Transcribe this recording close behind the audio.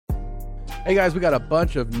Hey guys, we got a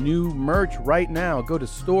bunch of new merch right now. Go to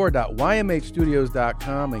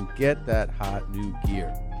store.ymhstudios.com and get that hot new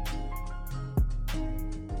gear.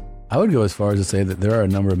 I would go as far as to say that there are a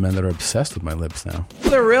number of men that are obsessed with my lips now.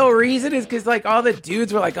 The real reason is because like all the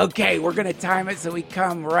dudes were like, okay, we're going to time it so we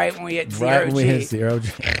come right when we hit zero G. Right when we hit zero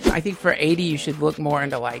G. I think for 80, you should look more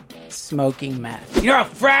into like smoking meth. You know how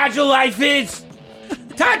fragile life is?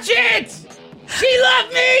 Touch it! She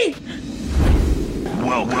loved me!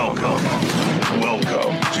 Welcome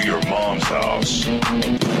to your mom's house.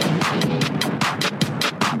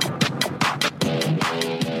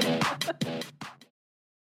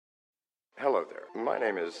 Hello there. My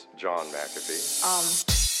name is John McAfee.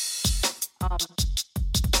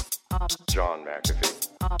 John McAfee.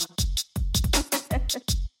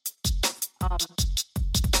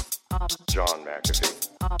 John McAfee.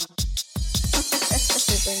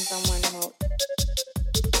 Pooping someone out.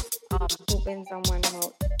 Pooping someone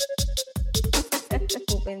out.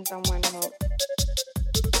 Pooping someone out.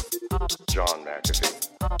 John McAfee.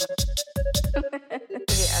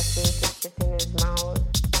 He asked me to shit in his mouth.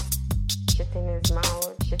 Shit in his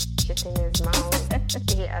mouth. Shit in his mouth.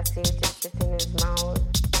 He asked me to shit in his mouth.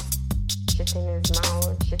 Shit in his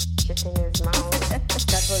mouth. Shit in his mouth.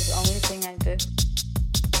 That was the only thing I did.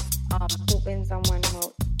 Pooping someone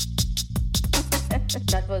out.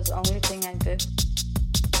 That was the only thing I did.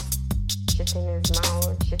 Shit in his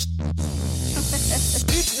mouth. Shit.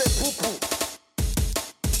 Eat the poo-poo.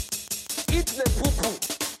 Eat the poo-poo.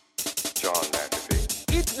 John McAfee.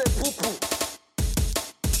 Eat the poo-poo.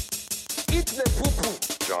 Eat the poo-poo.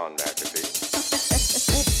 John McAfee.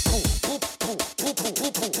 Poo-poo, poo-poo, poo-poo,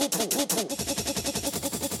 poo-poo, poo-poo, poo-poo.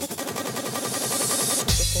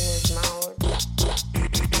 Shit in his mouth.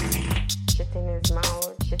 Shit in his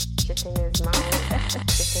mouth. Shit in his mouth.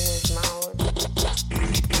 Shit in his mouth.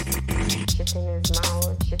 Shit in his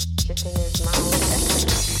mouth. Shit in his mouth.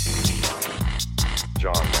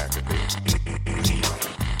 John McAfee.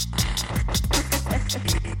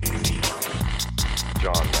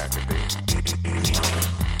 John McAfee.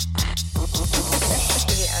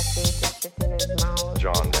 He asked me to shit in his mouth.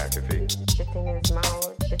 John McAfee. Shit in his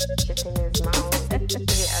mouth. Shit in his mouth. He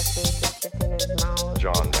asked me to shit in his mouth.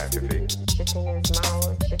 John McAfee. Shit in his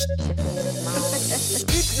mouth. Shit in his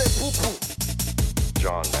mouth. Eat the poo-poo.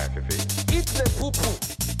 John McAfee. Eat the poo-poo.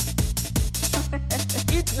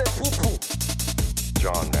 Eat the poo-poo.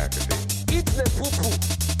 John McAfee. Eat the poo-poo.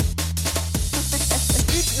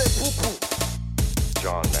 Eat the poo-poo.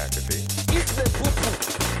 John McAfee. Eat the poo-poo.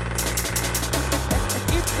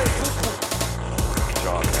 Eat the poo-poo.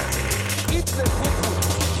 John McAfee. Eat the poo-poo.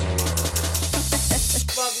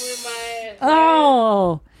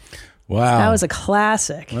 Oh, Wow. that was a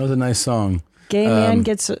classic. That was a nice song. Gay man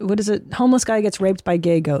gets, what is it? Homeless guy gets raped by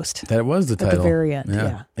gay ghost. That was the title. At the very end,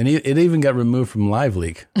 yeah. And it even got removed from Live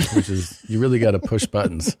Leak, which is, you really got to push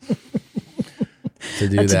buttons to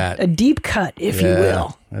do that. A deep cut, if you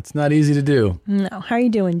will. That's not easy to do. No. How are you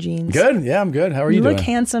doing, Jeans? Good. Yeah, I'm good. How are you doing? You look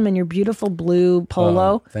handsome in your beautiful blue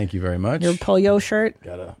polo. Oh, thank you very much. Your polo shirt.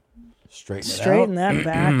 Gotta straighten it out. Straighten that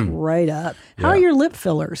back right up. How are your lip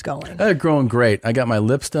fillers going? They're growing great. I got my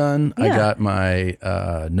lips done. I Yeah. got my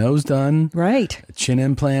nose done. Right. Chin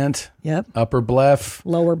implant. Yep. Upper bleph.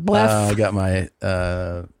 Lower bleph. I got my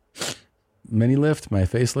mini lift, my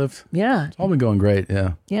facelift. Yeah. It's all been going great.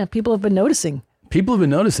 Yeah. Yeah. People have been noticing. People have been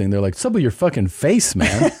noticing. They're like, "What's up with your fucking face,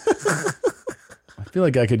 man?" I feel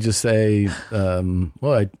like I could just say,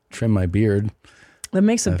 well, I trimmed my beard. That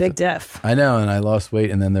makes a big diff. I know, and I lost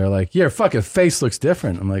weight, and then they're like, "Your fucking face looks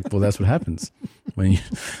different." I'm like, "Well, that's what happens when you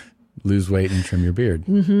lose weight and trim your beard.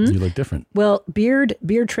 You look different." Well, beard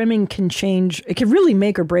trimming can change. It can really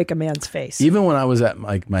make or break a man's face. Even when I was at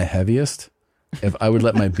like my heaviest, if I would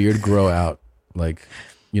let my beard grow out, like,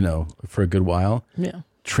 you know, for a good while, Yeah.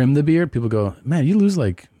 trim the beard, people go, "Man, you lose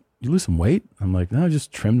some weight?" I'm like, "No, I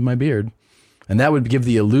just trimmed my beard." And that would give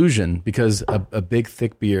the illusion, because a big,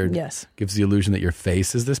 thick beard Yes. gives the illusion that your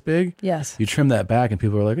face is this big. Yes. You trim that back and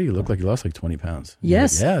people are like, "Oh, you look like you lost like 20 pounds. I'm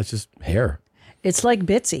Yes. like, yeah, it's just hair. It's like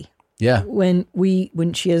Bitsy. Yeah. When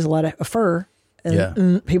she has a lot of fur, and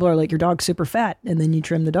Yeah. people are like, your dog's super fat, and then you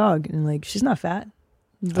trim the dog, and like, she's not fat.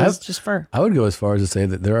 It's just fur. I would go as far as to say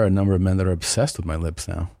that there are a number of men that are obsessed with my lips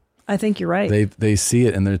now. I think you're right. They see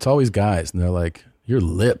it, and it's always guys, and they're like, "Your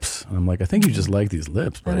lips." And I'm like, "I think you just like these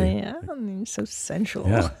lips, buddy." You're so sensual.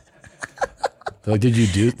 Yeah. They're like, did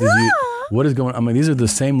you, what is going on? I'm like, these are the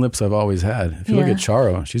same lips I've always had. If you look Yeah. at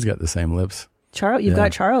Charo, she's got the same lips. Charo, you've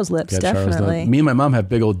got Charo's lips, Got Charo's definitely. lips. Me and my mom have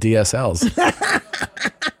big old DSLs.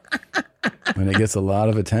 And it gets a lot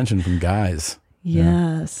of attention from guys.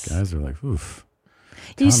 Yes. Guys are like, oof.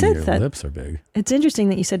 You Tommy, said your that. lips are big. It's interesting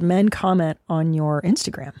that you said men comment on your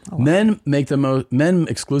Instagram a lot. Men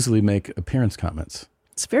exclusively make appearance comments.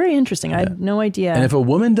 It's very interesting. I had no idea. And if a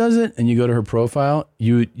woman does it and you go to her profile,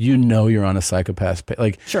 you know you're on a psychopath page.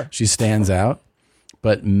 Like, Sure. she stands out.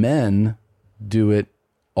 But men do it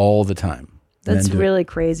all the time. That's Men do it. really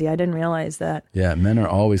crazy. I didn't realize that. Yeah, men are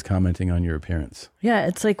always commenting on your appearance. Yeah,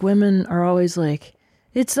 it's like women are always like,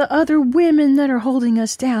 it's the other women that are holding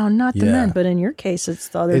us down, not the Yeah. men. But in your case, it's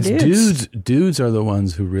the other It's dudes. dudes are the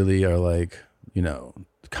ones who really are like, you know,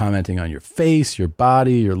 commenting on your face, your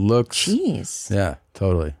body, your looks. Jeez. Yeah,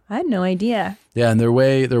 totally. I had no idea. Yeah, and they're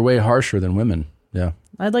way harsher than women. Yeah.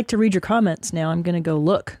 I'd like to read your comments now. I'm going to go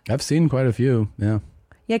look. I've seen quite a few. Yeah.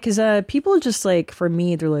 Yeah, because people just like, for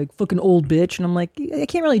me, they're like, fucking old bitch. And I'm like, I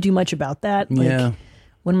can't really do much about that. Like, Yeah.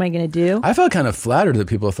 what am I going to do? I felt kind of flattered that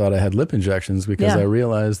people thought I had lip injections because Yeah. I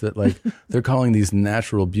realized that like they're calling these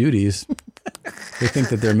natural beauties. They think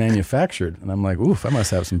that they're manufactured. And I'm like, oof, I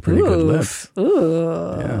must have some pretty good lips.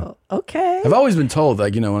 Ooh. Yeah. Okay. I've always been told,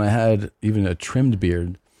 like, you know, when I had even a trimmed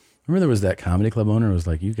beard, remember there was that comedy club owner who was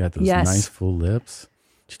like, you got those Yes. nice full lips.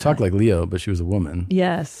 She talked like Leo, but she was a woman.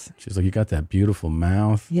 Yes. She was like, you got that beautiful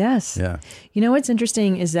mouth. Yes. Yeah. You know what's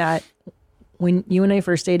interesting is that when you and I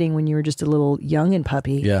first dating, when you were just a little young and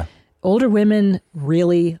puppy, Yeah. older women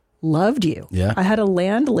really loved you. Yeah. I had a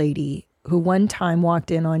landlady who one time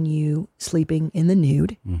walked in on you sleeping in the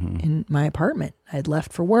nude Mm-hmm. in my apartment. I had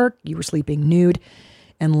left for work. You were sleeping nude.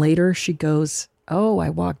 And later she goes, oh, I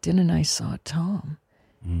walked in and I saw Tom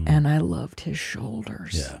and I loved his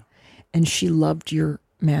shoulders. Mm. Yeah. And she loved your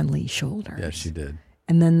manly shoulders. Yeah, she did.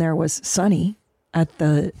 And then there was Sunny at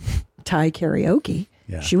the Thai karaoke.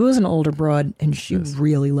 Yeah. She was an older broad and she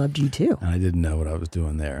really loved you too. And I didn't know what I was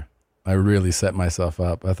doing there. I really set myself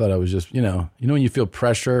up. I thought I was just, you know when you feel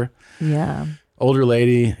pressure. Yeah. Older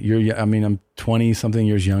lady, I'm 20 something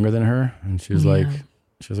years younger than her, and she was like,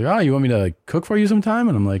 oh, you want me to like cook for you sometime?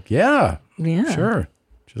 And I'm like, yeah, sure.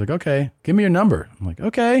 She's like, okay, give me your number. I'm like,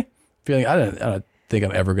 okay. Feeling I don't think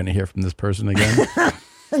I'm ever going to hear from this person again.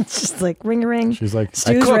 It's just like ring a ring. She's like, I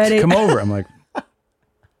Stew's cooked, ready. come over. I'm like, I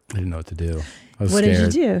didn't know what to do. I was What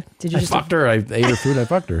scared. did you do? Did you I just fucked her. I ate her food. I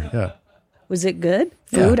fucked her. Yeah. was it good?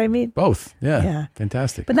 Food, Yeah. I mean. Both. Yeah. Yeah.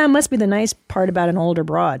 Fantastic. But that must be the nice part about an older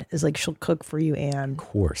broad is like she'll cook for you and of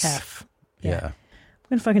course. F. Yeah. I'm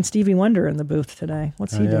gonna fucking Stevie Wonder in the booth today.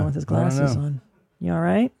 What's he Oh, yeah. doing with his I don't glasses know. on? You all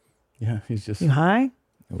right? Yeah. He's just. You high?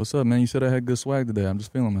 Hey, what's up, man? You said I had good swag today. I'm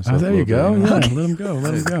just feeling myself. Oh, there a you little go. bit, Yeah. you know? Let him go.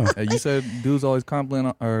 Let him go. Hey, you said dudes always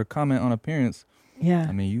comment on appearance. Yeah.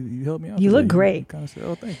 I mean, you helped me out. You today. look great. Kind of said,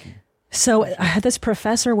 oh, thank you. So I had this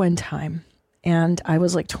professor one time and I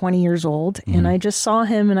was like 20 years old and I just saw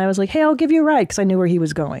him and I was like, hey, I'll give you a ride because I knew where he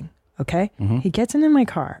was going. Okay. He gets into my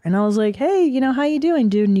car and I was like, hey, how you doing,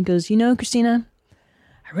 dude? And he goes, Christina,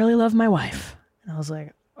 I really love my wife. And I was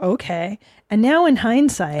like, okay. And now in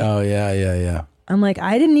hindsight, Oh, yeah. I'm like,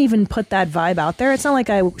 I didn't even put that vibe out there. It's not like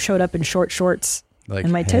I showed up in short shorts Like,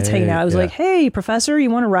 and my tits hey, hanging out. I was yeah. like, hey, professor, you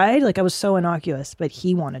want to ride? Like I was so innocuous, but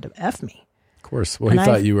he wanted to F me. Of course. Well, And he I-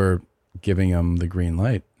 thought you were giving him the green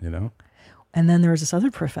light, And then there was this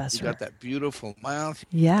other professor. You got that beautiful mouth.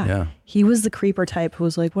 Yeah. Yeah. He was the creeper type who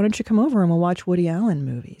was like, why don't you come over and we'll watch Woody Allen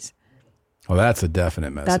movies? Well, that's a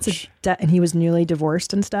definite message. And he was newly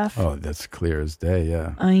divorced and stuff. Oh, that's clear as day,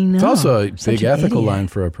 yeah. I know. It's also a Such big an ethical idiot. line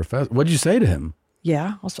for a professor. What did you say to him?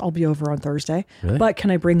 Yeah, I'll be over on Thursday. Really? But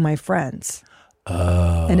can I bring my friends?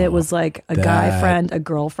 Oh. And it was like a guy that- friend, a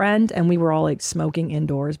girlfriend, and we were all like smoking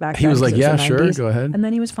indoors back He then. was 'cause like, it yeah, the sure, 90s. go ahead. And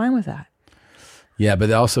then he was fine with that. Yeah,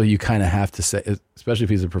 but also you kind of have to say, especially if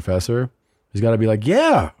he's a professor, he's got to be like,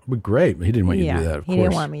 yeah, we're great. But he didn't want you to do that, of he course.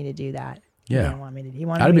 didn't want me to do that. He Yeah. didn't want me to. He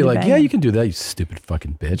wanted I'd me be to like, bang yeah, him. you can do that, you stupid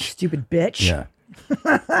fucking bitch. Stupid bitch. Yeah.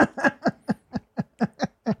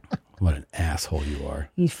 What an asshole you are.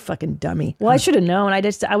 You fucking dummy. Well, I should have known.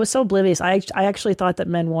 I was so oblivious. I actually thought that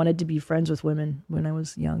men wanted to be friends with women when I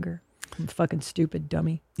was younger. I'm a fucking stupid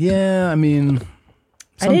dummy. Yeah, I mean,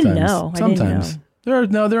 I didn't sometimes- know. I didn't Sometimes.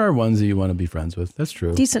 know. There are ones that you want to be friends with. That's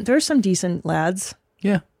true. Decent. There's some decent lads.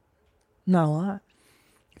 Yeah. Not a lot.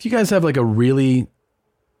 If you guys have like a really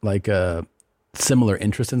like a similar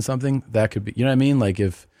interest in something, that could be, you know what I mean? Like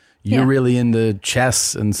if you're Yeah. really into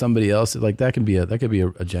chess and somebody else, like that could be a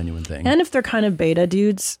genuine thing. And if they're kind of beta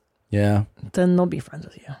dudes, Yeah. then they'll be friends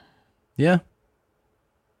with you. Yeah.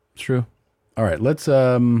 It's true. All right, let's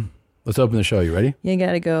open the show. You ready? You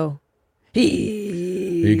gotta go. Are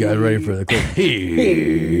you guys ready for the clip?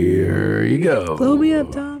 Here you go. Blow me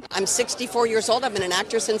up, Tom. I'm 64 years old. I've been an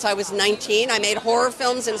actor since I was 19. I made horror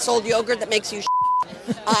films and sold yogurt that makes you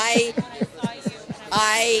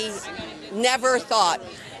I never thought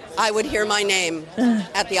I would hear my name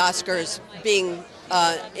at the Oscars being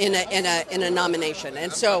in a nomination.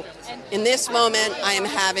 And so, in this moment, I am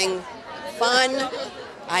having fun.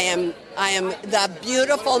 I am the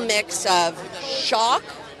beautiful mix of shock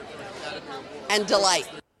and delight.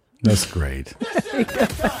 That's great. Who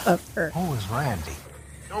is Randy?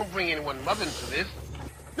 Don't bring anyone mother into this.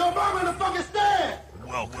 Yo, mom in the fucking stand!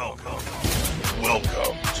 Welcome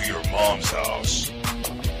to your mom's house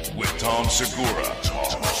with Tom Segura.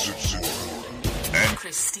 And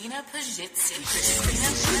Christina Pajitsin.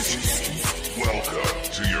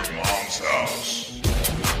 welcome to your mom's house.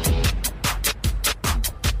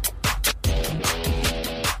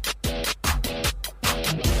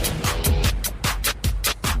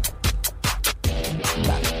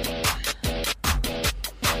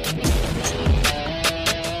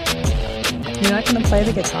 You're not going to play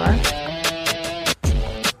the guitar?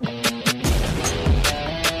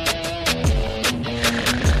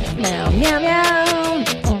 Meow, meow,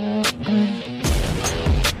 meow.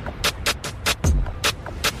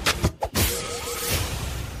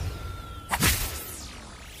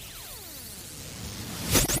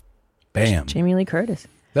 Bam. Jamie Lee Curtis.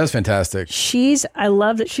 That's fantastic. I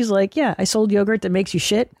love that she's like, yeah, I sold yogurt that makes you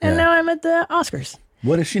shit, and now I'm at the Oscars.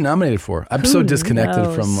 What is she nominated for? I'm Who so disconnected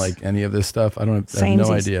knows? from like any of this stuff. I have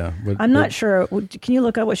no idea. I'm not sure. Can you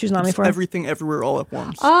look up what she's nominated for? Everything, Everywhere, All at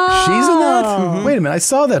Once. Oh, She's in that? Wait a minute. I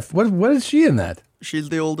saw that. What is she in that? She's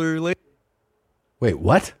the older lady. Wait,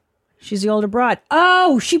 what? She's the older broad.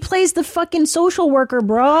 Oh, she plays the fucking social worker,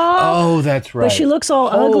 bro. Oh, that's right. But she looks all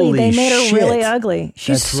Holy ugly. They made her shit. really ugly.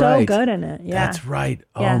 She's That's so right. good in it. Yeah. That's right.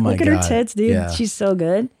 Oh Yeah. my Look at God. her tits, dude. Yeah. She's so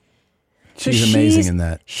good. So She's amazing in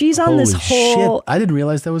that. She's on this Holy whole. shit. I didn't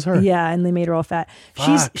realize that was her. Yeah, and they made her all fat.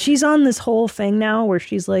 Fuck. She's on this whole thing now where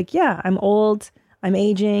she's like, yeah, I'm old. I'm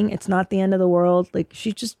aging. It's not the end of the world. Like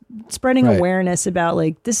she's just spreading Right. awareness about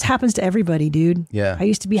like this happens to everybody, dude. Yeah. I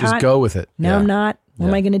used to be Just hot. go with it. Now Yeah. I'm not. What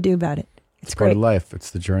am Yeah. I going to do about it? It's part great. of life. It's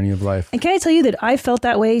the journey of life. And can I tell you that I felt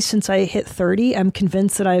that way since I hit 30? I'm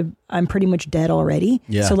convinced that I'm pretty much dead already.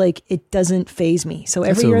 Yeah. So like it doesn't phase me. So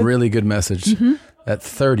That's every a year, really good message. Mhm. At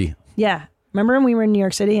 30. yeah. Remember when we were in New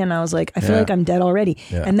York City and I was like, I feel Yeah. like I'm dead already.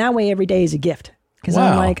 Yeah. And that way every day is a gift. Because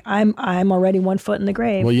I'm Wow. like, I'm already 1 foot in the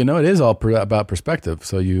grave. Well, you know, it is all about perspective.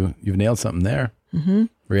 So you've nailed something there. Mhm.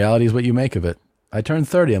 Reality is what you make of it. I turned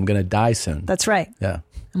 30. I'm going to die soon. That's right. Yeah.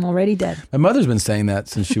 I'm already dead. My mother's been saying that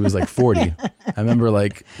since she was like 40. I remember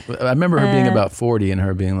her being about 40 and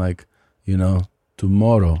her being like,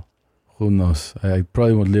 tomorrow, who knows? I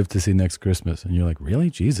probably won't live to see next Christmas. And you're like, really?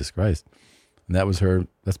 Jesus Christ. And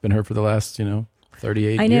that's been her for the last,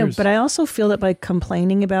 38 I know, years. but I also feel that by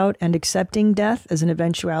complaining about and accepting death as an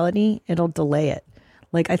eventuality, it'll delay it.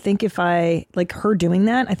 Like, I think if her doing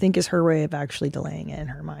that, I think is her way of actually delaying it in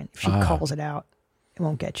her mind. If she calls it out, it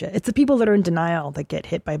won't get you. It's the people that are in denial that get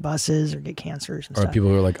hit by buses or get cancers and or stuff. people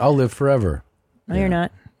who are like, I'll live forever. No, you're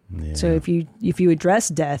not. So if you address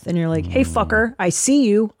death and you're like, hey, fucker, I see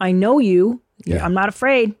you. I know you. Yeah. I'm not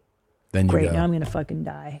afraid. Then you Great, go. now I'm going to fucking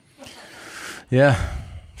die. Yeah.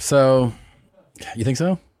 So, you think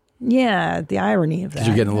so? Yeah, the irony of that. Because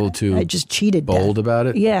you're getting a little too I just cheated bold death. about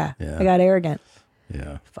it? Yeah, Yeah. I got arrogant.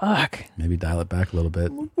 Yeah. Fuck. Maybe dial it back a little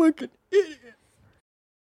bit. Fucking idiot.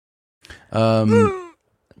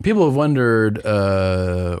 People have wondered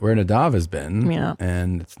where Nadav has been. Yeah.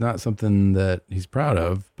 And it's not something that he's proud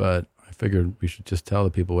of, but I figured we should just tell the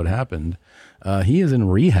people what happened. He is in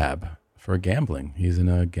rehab for gambling. He's in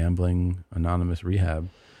a gambling anonymous rehab.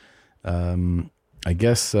 I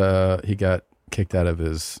guess he got kicked out of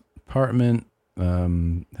his apartment,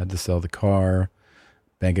 had to sell the car,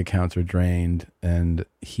 bank accounts were drained, and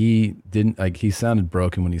he sounded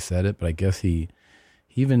broken when he said it, but I guess he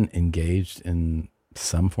even engaged in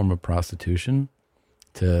some form of prostitution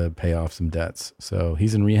to pay off some debts. So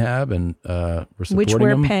he's in rehab, and we're supporting Which him.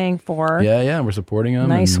 we're paying for. Yeah, we're supporting him.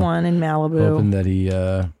 Nice and one in Malibu. Hoping that he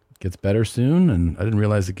gets better soon. And I didn't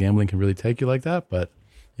realize that gambling can really take you like that, but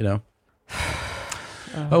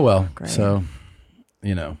oh well. great. So,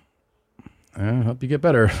 I hope you get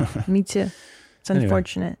better. Me too. It's Anyway,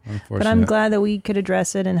 unfortunate. But I'm unfortunate. glad that we could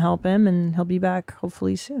address it and help him, and he'll be back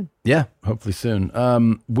hopefully soon. Yeah, hopefully soon.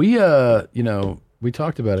 We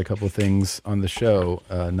talked about a couple of things on the show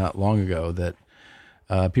not long ago that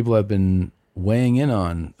people have been weighing in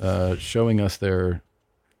on, showing us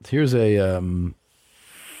here's a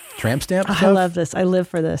tramp stamp Oh, stuff. I love this. I live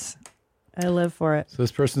for this. I live for it. So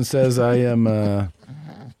this person says, I'm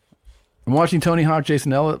watching Tony Hawk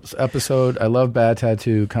Jason Ellis episode. I love bad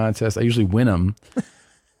tattoo contests. I usually win them.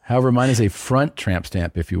 However, mine is a front tramp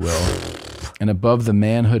stamp, if you will. and above the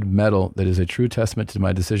manhood medal that is a true testament to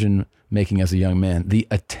my decision making as a young man. The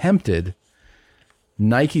attempted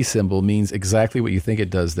Nike symbol means exactly what you think it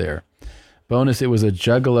does there. Bonus, it was done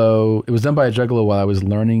by a juggalo while I was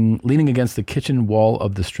leaning against the kitchen wall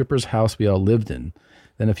of the stripper's house we all lived in.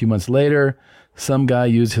 Then a few months later, some guy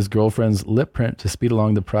used his girlfriend's lip print to speed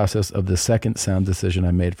along the process of the second sound decision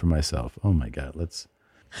I made for myself. Oh my God,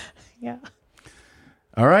 Yeah.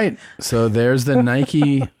 All right, so there's the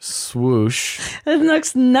Nike swoosh. It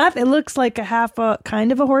looks nothing. It looks like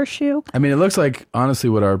kind of a horseshoe. I mean, it looks like, honestly,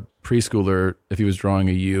 what our preschooler, if he was drawing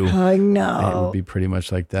a U, I know. it would be pretty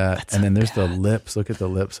much like that. That's and then so there's the lips. Look at the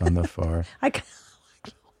lips on the far.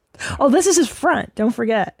 Oh, this is his front. Don't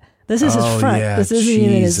forget. This is his front. Yeah, this isn't even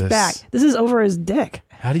his Jesus. back. This is over his dick.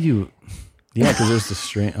 How do you... Yeah, because there's the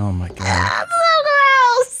string. Oh, my God. That's so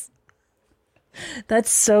gross.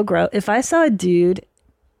 That's so gross. If I saw a dude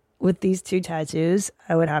with these two tattoos,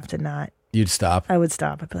 I would have to not. You'd stop? I would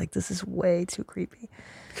stop. I'd be like, this is way too creepy.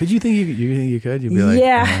 Could you think you could? You'd be like...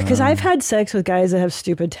 Yeah, because I've had sex with guys that have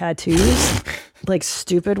stupid tattoos. Like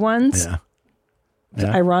stupid ones.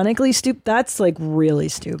 Yeah. Ironically stupid. That's like really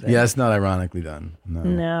stupid. Yeah, it's not ironically done.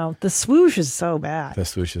 No. The swoosh is so bad. The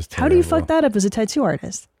swoosh is terrible. How do you fuck that up as a tattoo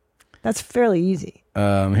artist? That's fairly easy.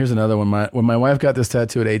 Here's another one. When my wife got this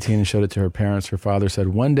tattoo at 18 and showed it to her parents, her father said,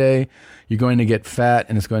 "One day you're going to get fat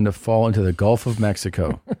and it's going to fall into the Gulf of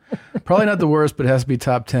Mexico." Probably not the worst, but it has to be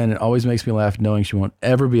top 10. It always makes me laugh knowing she won't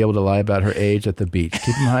ever be able to lie about her age at the beach.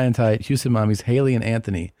 Keep them high and tight. Houston mommies, Haley and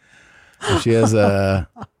Anthony. So she has a,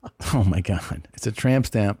 oh my God, it's a tramp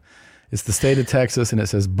stamp. It's the state of Texas and it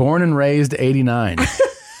says born and raised 89. Jesus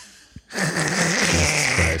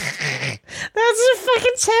Christ. That's a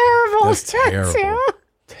fucking terrible. That's terrible.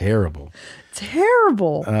 Terrible.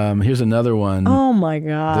 Terrible. Here's another one. Oh my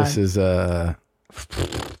God. This is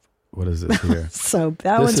what is this here? So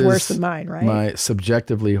that This one's is worse than mine, right? My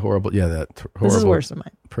subjectively horrible. Yeah, that horrible. This is worse than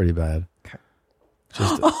mine. Pretty bad. Okay.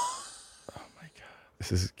 Just. Oh my God.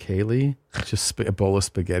 This is Kaylee. Just a bowl of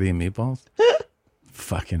spaghetti and meatballs.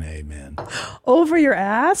 Fucking A, man. Over your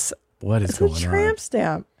ass? What is It's going a tramp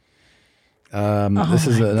stamp. This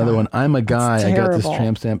is another one. I'm a guy. I got this terrible.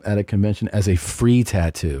 tramp stamp at a convention as a free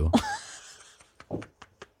tattoo.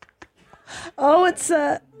 Oh, it's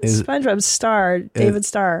SpongeBob Star. David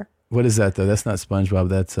Star. What is that though? That's not SpongeBob.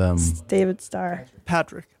 That's David Star.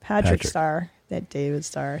 Patrick Star. That David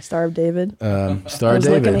Star. Star of David. Star I was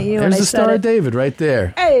David. looking at you There's when I the said Star it. of David right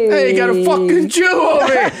there. Hey, you got a fucking Jew over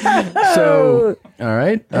here. So, all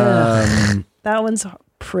right. That one's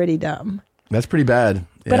pretty dumb. That's pretty bad.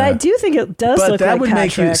 But I do think it does But look that like would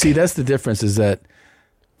Patrick. make you see. That's the difference. Is that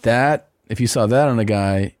if you saw that on a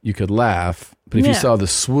guy, you could laugh. But if you Yeah. saw the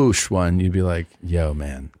swoosh one, you'd be like, "Yo,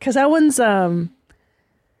 man." Because that one's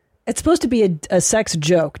it's supposed to be a sex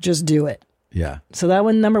joke. Just do it. Yeah. So that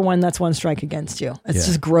one, number one, that's one strike against you. It's Yeah.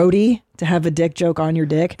 just grody to have a dick joke on your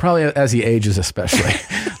dick. Probably as he ages, especially.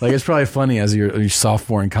 Like it's probably funny as you're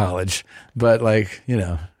sophomore in college. But like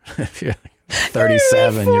if you're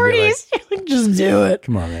 37, you'd be like, just do it.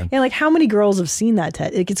 "Come on, man." Yeah, like how many girls have seen that?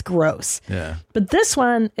 It gets gross. Yeah. But this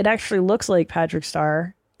one, it actually looks like Patrick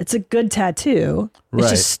Star. It's a good tattoo. Right.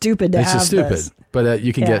 It's just stupid to It's have just stupid. this. But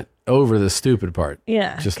you can Yeah. get over the stupid part.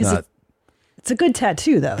 Yeah, Just 'cause not It's a good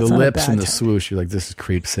tattoo though. the It's not a lips bad and the tattoo. swoosh. You're like, this is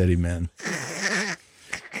Creep City, man.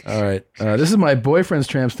 All right. This is my boyfriend's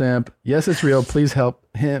tramp stamp. Yes, it's real. Please help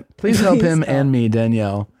him. Please help him and me,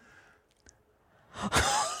 Danielle.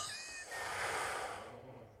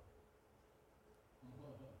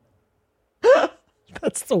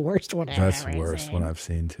 That's the worst one. That's the worst one I've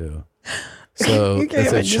seen too. So You can't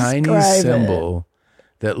it's a even Chinese describe symbol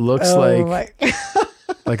that looks Oh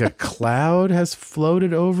like a cloud has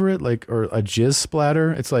floated over it, or a jizz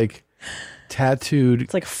splatter. It's like tattooed.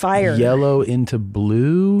 It's like fire. Yellow into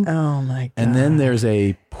blue. Oh my God. And then there's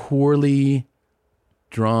a poorly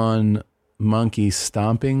drawn monkey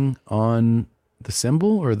stomping on the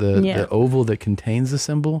symbol or the oval that contains the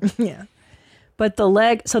symbol. Yeah. But the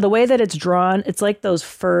leg, so the way that it's drawn, it's like those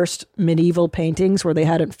first medieval paintings where they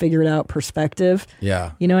hadn't figured out perspective.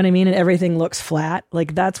 Yeah. You know what I mean? And everything looks flat.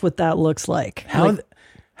 Like that's what that looks like.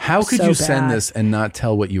 How could so you send bad. this and not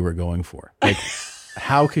tell what you were going for? Like,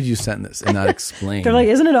 how could you send this and not explain? They're like,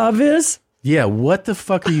 isn't it obvious? Yeah, what the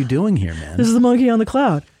fuck are you doing here, man? This is the monkey on the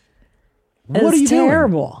cloud. What It's are you doing?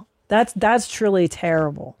 terrible. That's truly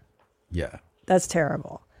terrible. Yeah. That's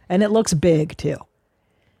terrible. And it looks big too.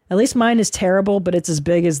 At least mine is terrible, but it's as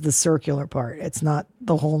big as the circular part. It's not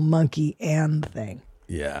the whole monkey and thing.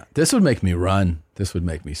 Yeah. This would make me run. This would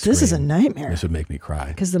make me scream. This is a nightmare. This would make me cry.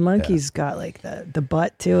 Because the monkey's got like the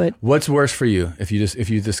butt to it. What's worse for you? If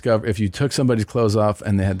you took somebody's clothes off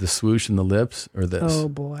and they had the swoosh in the lips, or this? Oh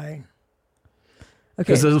boy.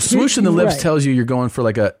 Okay. Because the swoosh in the lips Right. tells you you're going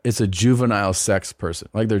for it's a juvenile sex person.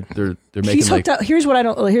 Like they're making He's hooked up. Here's what I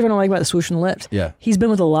don't like about the swoosh in the lips. Yeah. He's been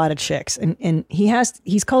with a lot of chicks, and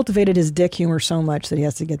he's cultivated his dick humor so much that he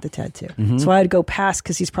has to get the tattoo. Mhm. So I'd go past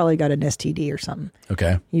because he's probably got an STD or something.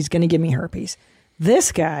 Okay. He's gonna give me herpes.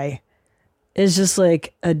 This guy is just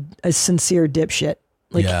like a sincere dipshit.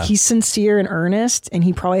 Like Yeah. he's sincere and earnest, and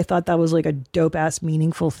he probably thought that was like a dope ass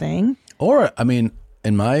meaningful thing. Or, I mean,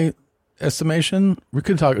 in my estimation, we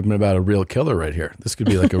could talk about a real killer right here. This could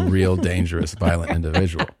be like a real dangerous, violent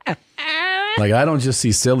individual. Like, I don't just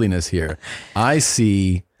see silliness here. I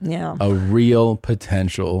see a real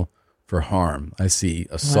potential for harm. I see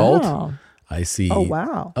assault. Wow. I see. Oh,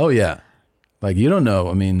 wow. Oh, yeah. Like, you don't know.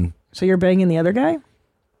 I mean, So you're banging the other guy?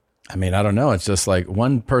 I don't know. It's just like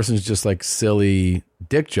one person's just like silly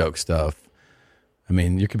dick joke stuff. I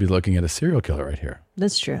mean, you could be looking at a serial killer right here.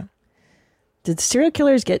 That's true. Did serial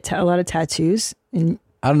killers get a lot of tattoos? I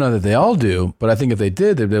don't know that they all do, but I think if they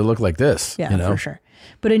did, they'd look like this. Yeah, you know? for sure.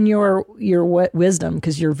 But in your wisdom,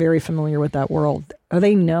 because you're very familiar with that world, are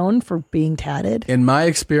they known for being tatted? In my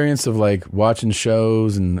experience of like watching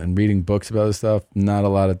shows and reading books about this stuff, not a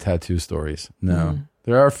lot of tattoo stories. No,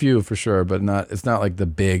 there are a few for sure, but it's not like the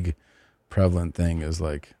big prevalent thing is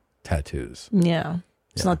like tattoos. Yeah.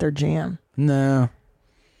 It's not their jam. No.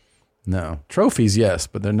 Trophies, yes,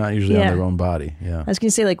 but they're not usually on their own body. Yeah. I was going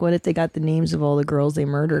to say, like, what if they got the names of all the girls they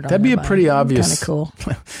murdered? That'd be a pretty obvious kind of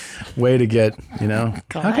cool way to get,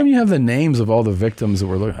 how come you have the names of all the victims that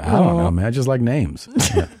were looking? I don't know, man. I just like names.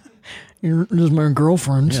 Yeah. This is my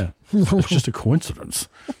girlfriend. Yeah. It's just a coincidence.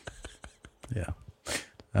 Yeah.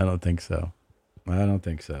 I don't think so.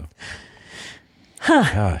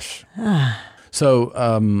 Gosh. So,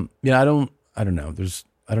 I don't know. I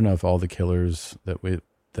don't know if all the killers that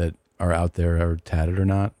are out there are tatted or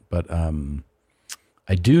not, but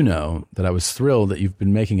I do know that I was thrilled that you've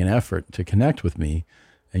been making an effort to connect with me,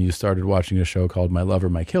 and you started watching a show called My Lover,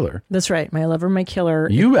 My Killer. That's right. My Lover, My Killer.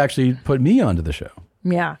 You actually put me onto the show.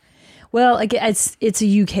 Yeah. Well, it's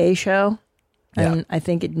a UK show. And Yeah. I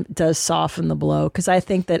think it does soften the blow because I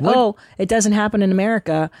think that, it doesn't happen in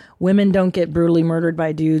America. Women don't get brutally murdered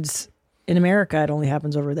by dudes in America. It only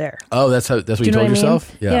happens over there. Oh, that's what Do you know told what I mean?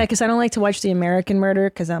 yourself? Yeah, because I don't like to watch the American murder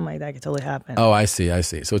because I'm like, that could totally happen. Oh, I see.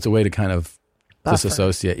 So it's a way to kind of Buffer.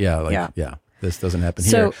 disassociate. Yeah, Yeah. This doesn't happen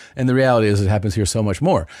So- here. And the reality is it happens here so much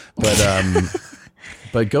more. But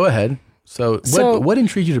but go ahead. So what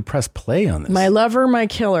intrigued you to press play on this? My Lover, My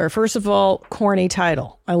Killer. First of all, corny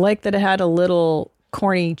title. I like that it had a little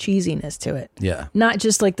corny cheesiness to it. Yeah. Not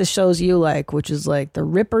just like the shows you like, which is like the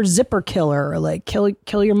Ripper Zipper Killer or like Kill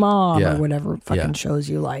Your Mom Yeah. or whatever fucking Yeah. shows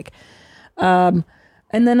you like. And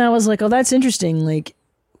then I was like, oh, that's interesting. Like,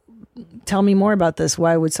 tell me more about this.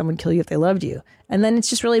 Why would someone kill you if they loved you? And then it's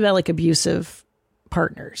just really about like abusive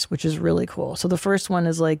partners, which is really cool. So the first one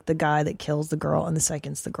is like the guy that kills the girl, and the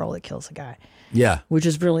second's the girl that kills the guy. Yeah. Which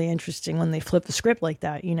is really interesting when they flip the script like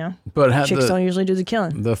that, But chicks don't usually do the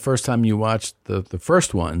killing. The first time you watched the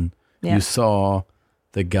first one, Yeah. you saw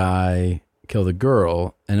the guy kill the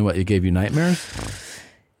girl, and it gave you nightmares?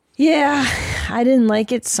 Yeah, I didn't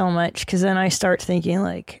like it so much because then I start thinking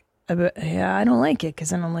like, I don't like it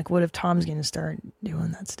because then I'm like, what if Tom's going to start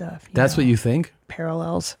doing that stuff? That's what you think?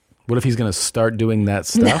 Parallels. What if he's going to start doing that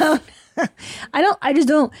stuff? No, I just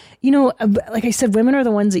don't, like I said, women are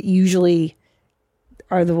the ones that usually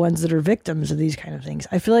are the ones that are victims of these kind of things.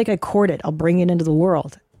 I feel like I court it. I'll bring it into the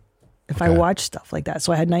world if I watch stuff like that.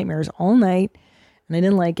 So I had nightmares all night and I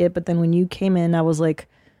didn't like it. But then when you came in, I was like,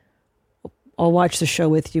 I'll watch the show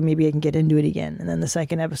with you. Maybe I can get into it again. And then the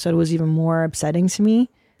second episode was even more upsetting to me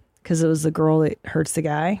because it was the girl that hurts the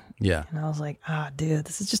guy. Yeah. And I was like, dude,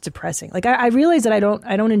 this is just depressing. Like I realized that I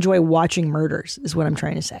don't enjoy watching murders is what I'm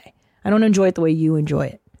trying to say. I don't enjoy it the way you enjoy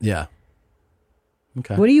it. Yeah.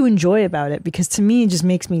 Okay. What do you enjoy about it? Because to me, it just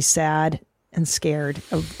makes me sad and scared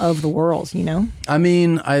of the world, I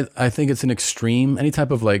mean, I think it's an extreme. Any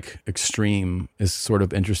type of like extreme is sort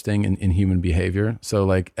of interesting in human behavior. So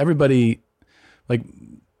like everybody, like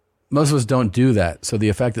most of us don't do that. So the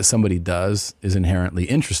effect that somebody does is inherently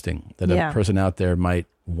interesting, that Yeah. a person out there might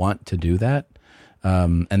want to do that,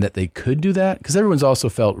 and that they could do that. Because everyone's also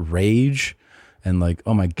felt rage and like,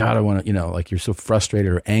 oh my God, I want to, like you're so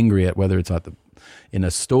frustrated or angry at whether it's in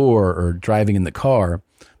a store or driving in the car,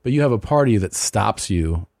 but you have a party that stops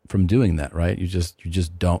you from doing that, right? You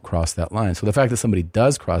just don't cross that line. So the fact that somebody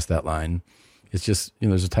does cross that line It's just,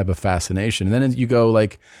 there's a type of fascination. And then you go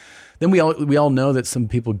like, then we all know that some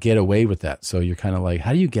people get away with that. So you're kind of like,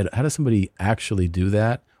 how does somebody actually do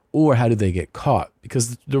that? Or how do they get caught?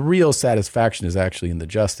 Because the real satisfaction is actually in the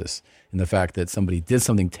justice, in the fact that somebody did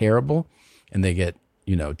something terrible and they get,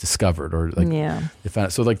 discovered or like, they found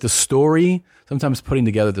it. So like the story, sometimes putting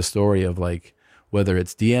together the story of like, whether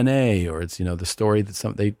it's DNA or it's, the story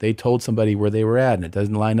that they told somebody where they were at and it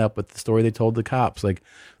doesn't line up with the story they told the cops. Like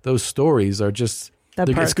those stories are just,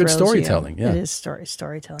 it's good storytelling. Yeah. It is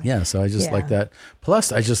storytelling. Yeah. So I just like that.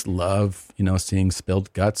 Plus I just love, seeing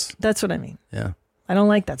spilled guts. That's what I mean. Yeah. I don't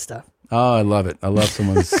like that stuff. Oh, I love it. I love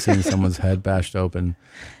seeing someone's head bashed open.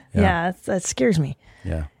 Yeah. That scares me.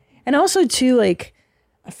 Yeah. And also too, like,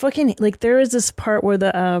 there is this part where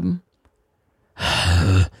the,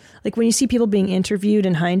 like when you see people being interviewed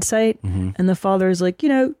in hindsight and the father is like,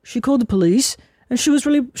 she called the police and she was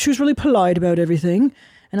really polite about everything.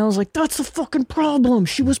 And I was like, that's the fucking problem.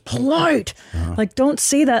 She was polite. Like, don't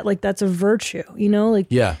say that like that's a virtue, like,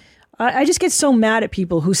 yeah. I just get so mad at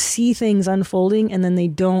people who see things unfolding and then they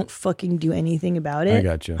don't fucking do anything about it. I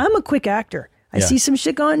got you. I'm a quick actor. I see some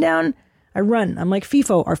shit going down. I run. I'm like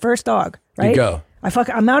FIFO, our first dog, right? You go.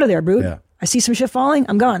 I'm out of there, dude. Yeah. I see some shit falling.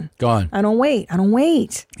 I'm gone. I don't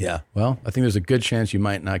wait. Yeah. Well, I think there's a good chance you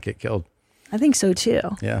might not get killed. I think so too.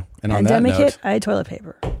 Yeah. And on Pandemic that note, hit, I had toilet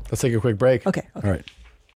paper. Let's take a quick break. Okay. All right.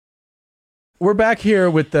 We're back here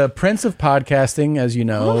with the Prince of Podcasting, as you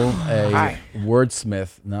know, a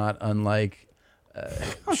wordsmith, not unlike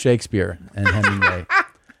Shakespeare and Hemingway.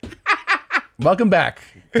 Welcome back,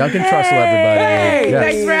 Duncan Trussell, everybody. Hey, Yes.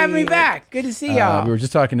 thanks for having me back. Good to see y'all. We were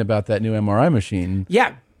just talking about that new MRI machine.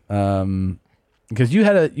 Yeah. Because you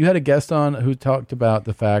had a guest on who talked about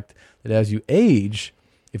the fact that as you age,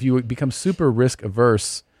 if you become super risk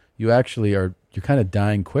averse, you're kind of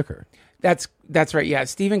dying quicker. That's right. Yeah.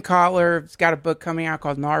 Steven Kotler's got a book coming out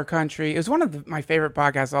called Nar Country. It was one of my favorite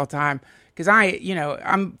podcasts of all time because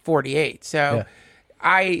I'm 48. So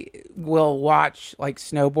I will watch like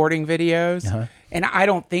snowboarding videos and I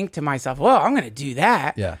don't think to myself, well, I'm going to do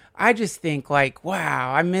that. Yeah. I just think like,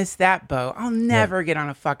 wow, I missed that boat. I'll never get on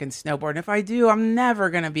a fucking snowboard. And if I do, I'm never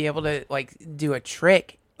going to be able to like do a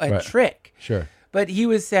trick. Sure. But he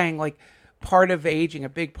was saying like part of aging, a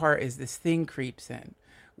big part is this thing creeps in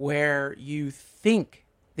where you think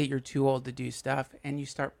that you're too old to do stuff and you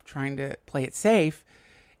start trying to play it safe.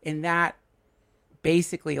 And that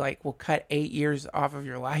basically like will cut 8 years off of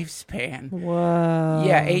your lifespan. Whoa.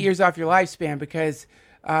 Yeah, 8 years off your lifespan because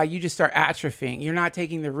you just start atrophying. You're not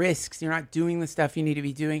taking the risks. You're not doing the stuff you need to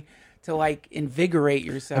be doing to like invigorate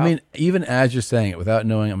yourself. I mean, even as you're saying it without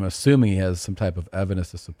knowing, I'm assuming he has some type of evidence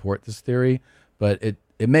to support this theory, but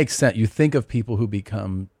it makes sense. You think of people who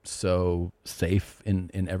become so safe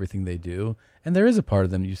in everything they do, and there is a part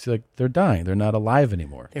of them you see like they're dying. They're not alive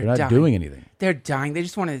anymore. They're not doing anything. They're dying. They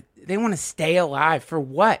just want to stay alive for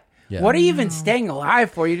what? Yeah. What are you even staying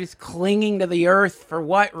alive for? You're just clinging to the earth for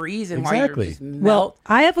what reason? Exactly. Why you're just Well,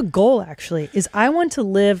 I have a goal actually. Is I want to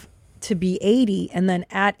live to be 80 and then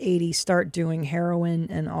at 80 start doing heroin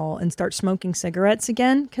and start smoking cigarettes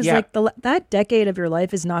again because that decade of your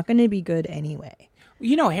life is not going to be good anyway.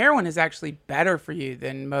 Heroin is actually better for you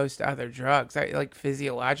than most other drugs. Like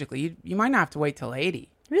physiologically, you might not have to wait till 80.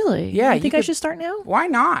 Really? Yeah. You think I should start now? Why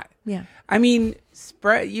not? Yeah. I mean,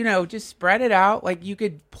 just spread it out. Like you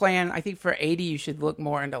could plan, I think for 80, you should look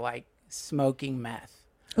more into like smoking meth.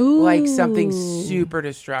 Ooh. Like something super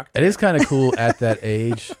destructive. It is kind of cool at that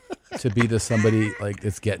age to be somebody like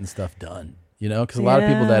that's getting stuff done, because a lot of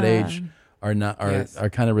people that age are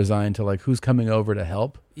kind of resigned to like who's coming over to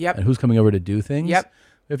help and who's coming over to do things. Yep.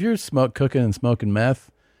 If you're cooking and smoking meth,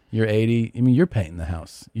 you're 80. I mean, you're painting the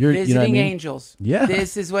house. You're visiting angels. Yeah.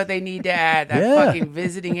 This is what they need to add. That fucking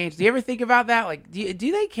visiting angel. Do you ever think about that? Like, do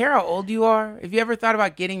they care how old you are? Have you ever thought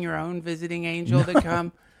about getting your own visiting angel to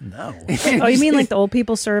come? No. Oh, you mean like the old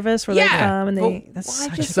people service where they come and they...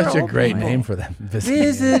 That's such a great name for them.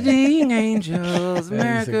 Visiting angels.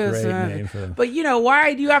 America's name for them. But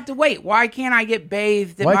why do you have to wait? Why can't I get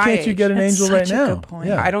bathed at my Why can't age? you get an angel right now? Good point.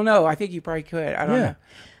 Yeah. I don't know. I think you probably could. I don't know.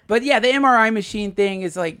 But yeah, the MRI machine thing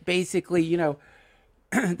is like basically,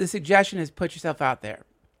 the suggestion is put yourself out there.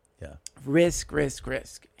 Yeah. Risk.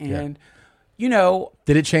 And,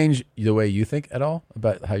 Did it change the way you think at all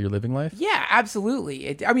about how you're living life? Yeah, absolutely.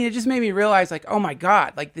 It just made me realize like, oh my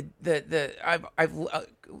God, like I've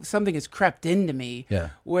something has crept into me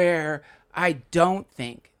where I don't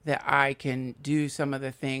think that I can do some of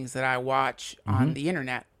the things that I watch on the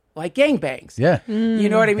internet, like gangbangs. Yeah. You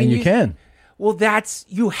know what I mean? And you can. Well,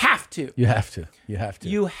 you have to. You have to. You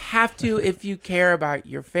have to if you care about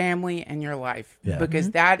your family and your life. Yeah.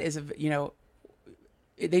 Because that is,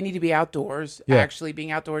 they need to be outdoors. Yeah. Actually,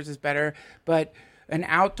 being outdoors is better. But an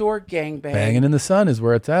outdoor gangbang, Banging in the sun is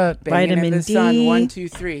where it's at. Banging in Vitamin the Sun, D. 1, 2,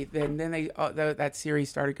 3. Then they that series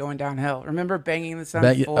started going downhill. Remember Banging in the Sun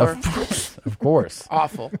Bang- 4? Of course.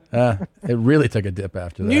 Awful. It really took a dip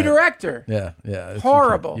after that. New director. Yeah. It's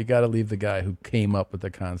Horrible. You got to leave the guy who came up with the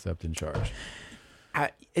concept in charge.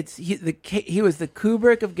 He was the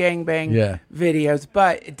Kubrick of gangbang videos,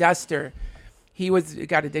 but Duster. He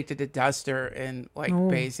got addicted to Duster and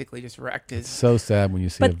basically just wrecked his. It's so sad when you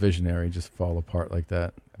see a visionary just fall apart like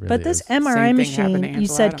that. It really But this is. MRI machine, you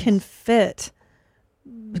said, can fit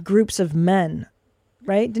groups of men,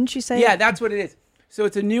 right? Didn't you say? Yeah, that's what it is. So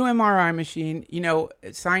it's a new MRI machine. You know,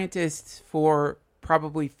 scientists for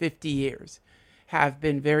probably 50 years have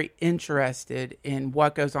been very interested in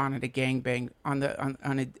what goes on at a gangbang on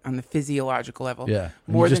the physiological level. Yeah,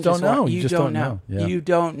 more you just than don't know. You just don't know. Yeah. You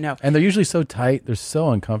don't know. And they're usually so tight. They're so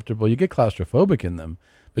uncomfortable. You get claustrophobic in them.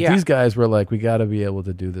 But Yeah. these guys were like, we got to be able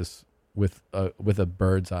to do this with a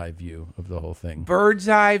bird's eye view of the whole thing. Bird's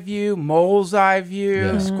eye view, mole's eye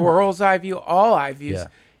view, squirrel's eye view, all eye views. Yeah.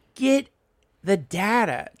 Get the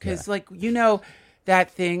data. Because,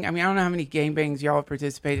 that thing, I mean, I don't know how many gangbangs y'all have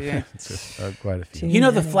participated in. It's just, quite a few. You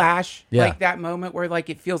know the flash? Yeah. Like that moment where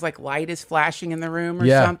it feels like light is flashing in the room or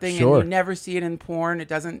Yeah, something. sure. And you never see it in porn.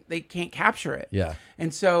 They can't capture it. Yeah.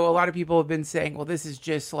 And so a lot of people have been saying, well, this is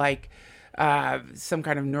just like some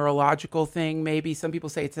kind of neurological thing, maybe. Some people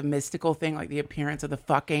say it's a mystical thing, like the appearance of the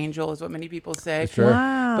fuck angel is what many people say. Sure.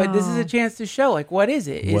 Wow. But this is a chance to show, what is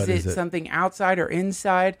it? What Is is it it? something outside or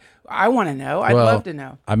inside? I want to know. I'd Well, love to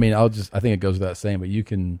know. I mean, I think it goes without saying, but you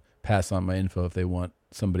can pass on my info if they want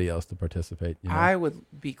somebody else to participate. You know? I would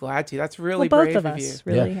be glad to. That's really both brave of of us,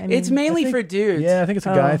 you. really. Yeah. I mean, It's mainly I think- for dudes. Yeah, I think it's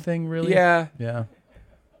a guy thing, really. Yeah. Yeah.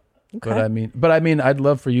 Okay. But I mean, I'd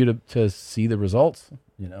love for you to see the results.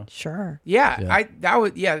 You know. Sure. Yeah,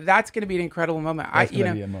 that's going to be an incredible moment. That's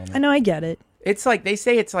gonna be a moment. I know, I get it. It's like they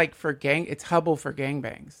say it's like it's Hubble for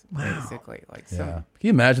gangbangs, basically. Yeah. So Can you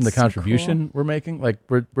imagine the So contribution we're making? Like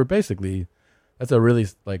we're basically, that's a really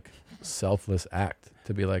selfless act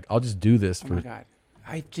to be like, I'll just do this oh for. my god,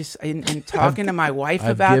 I just in talking to my wife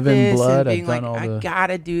I've about given this blood, and being I've like, done all I the-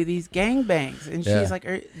 gotta do these gangbangs, and Yeah. she's like,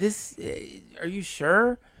 are you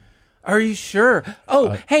sure? Are you sure?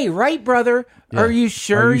 Oh, hey, right, brother. Yeah. Are you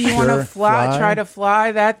sure Are you you want sure? to fly? Try to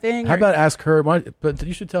fly that thing? How about ask her? But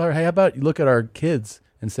you should tell her, hey, how about you look at our kids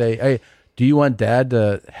and say, hey, do you want dad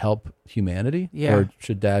to help humanity? Yeah. Or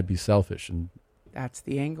should dad be selfish? And That's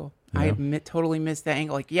the angle. Yeah. I totally missed that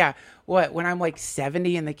angle. When I'm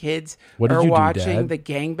 70 and the kids What did are you do, watching Dad? the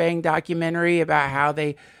gangbang documentary about how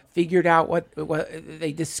they figured out what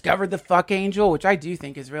they discovered the fuck angel, which I do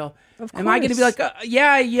think is real. Of Am I going to be course. like,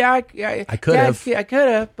 I could have. I could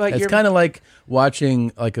have, but it's you're kind of like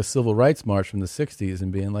watching a civil rights march from the 60s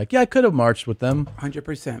and being like, yeah, I could have marched with them.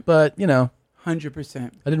 100%. But, 100%. I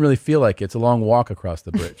didn't really feel like it. It's a long walk across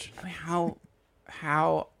the bridge. I mean,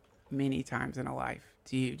 how many times in a life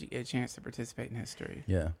do you get a chance to participate in history?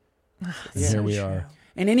 Yeah. And Yeah. here we are.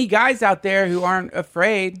 And any guys out there who aren't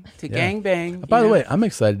afraid to Yeah. gangbang. By you the know, way, I'm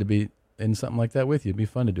excited to be in something like that with you. It'd be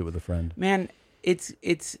fun to do it with a friend. man, it's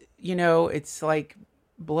like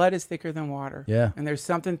blood is thicker than water. Yeah. And there's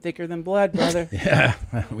something thicker than blood, brother. Yeah,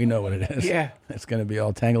 we know what it is. Yeah. It's going to be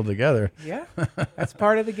all tangled together. Yeah. That's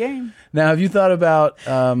part of the game. Now, have you thought about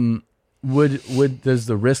does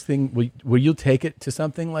the risk thing? Will you take it to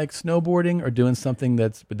something like snowboarding or doing something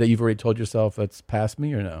that you've already told yourself that's past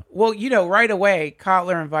me or no? Well, right away,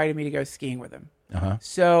 Kotler invited me to go skiing with him. Uh-huh.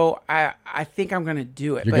 So I think I'm going to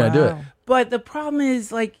do it. You're going to do it. But the problem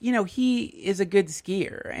is, he is a good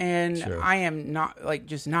skier, and Sure. I am not,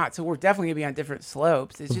 just not. So we're definitely going to be on different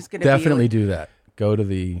slopes. It's just going to Definitely be do that. Go to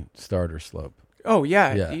the starter slope. Oh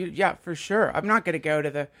yeah, Yeah. yeah, for sure. I'm not going to go to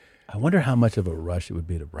the. I wonder how much of a rush it would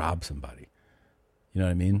be to rob somebody. You know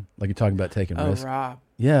what I mean? Like you're talking about taking risks. Rob.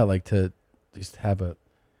 Yeah, like to just have a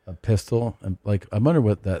pistol and I wonder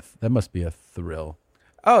what that must be a thrill.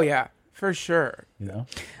 Oh yeah, for sure. You know?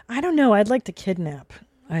 I don't know. I'd like to kidnap.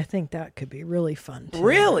 I think that could be really fun too.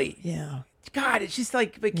 Really? Yeah. God, it's just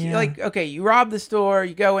Yeah. okay, you rob the store,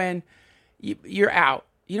 you go in, you're out.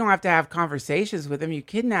 You don't have to have conversations with them. You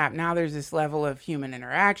kidnap. Now there's this level of human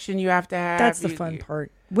interaction you have to have. That's the fun part.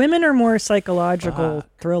 Women are more psychological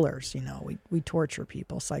thrillers. We torture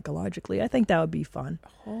people psychologically. I think that would be fun.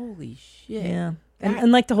 Holy shit. Yeah.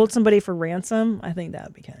 And like to hold somebody for ransom, I think that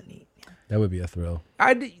would be kind of neat. That would be a thrill.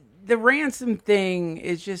 The ransom thing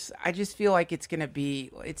is I just feel like it's going to be,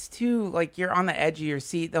 it's too, you're on the edge of your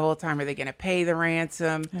seat the whole time. Are they going to pay the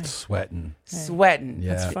ransom? Sweating. Sweating.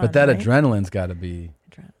 Yeah, That's fun, but that right? adrenaline's got to be.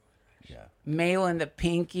 Mailing the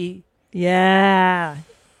pinky. Yeah.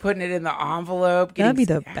 Putting it in the envelope. That'd be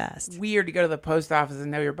getting the best. Weird to go to the post office and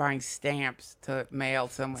know you're buying stamps to mail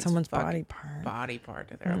someone's body part. Body part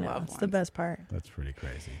to their I know, loved it's ones. the best part. That's pretty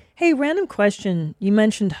crazy. Hey, random question. You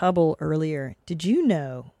mentioned Hubble earlier. Did you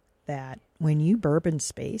know that when you burp in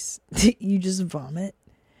space, you just vomit?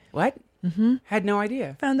 What? Mm-hmm. Had no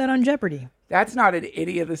idea. Found that on Jeopardy. That's not in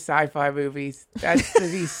any of the sci-fi movies. That's to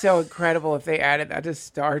be so incredible if they added that to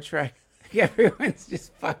Star Trek. Everyone's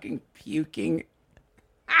just fucking puking.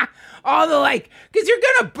 All the because you're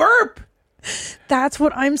gonna burp. That's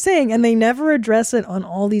what I'm saying, and they never address it on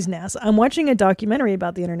all these NASA. I'm watching a documentary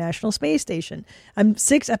about the International Space Station. I'm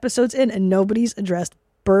 6 episodes in, and nobody's addressed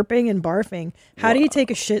burping and barfing. How do you take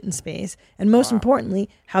a shit in space? And most importantly,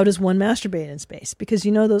 how does one masturbate in space? Because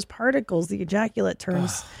those particles, the ejaculate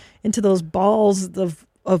turns into those balls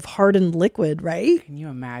of hardened liquid, right? Can you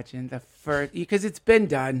imagine the first? Because it's been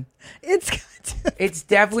done. It's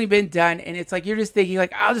definitely been done, and it's like you're just thinking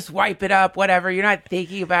I'll just wipe it up, whatever. You're not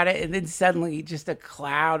thinking about it, and then suddenly just a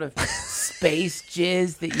cloud of space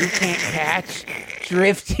jizz that you can't catch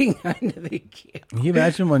drifting under the camera. Can you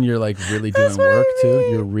imagine when you're really doing work too?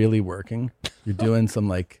 You're really working. You're doing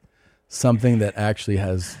some something that actually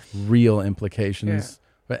has real implications,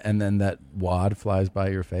 and then that wad flies by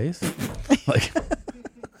your face, and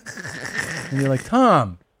you're like,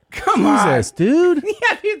 Tom, come Jesus, on, dude.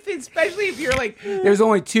 Yeah, especially if you're there's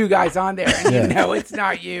only 2 guys on there, and you know it's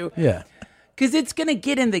not you. Yeah, because it's gonna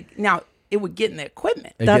get in the it would get in the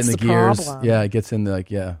equipment. That's the gears. Problem. Yeah, it gets in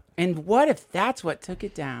the And what if that's what took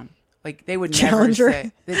it down? They would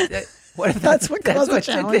Challenger. never say. What if that's what caused the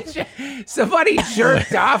challenge? Somebody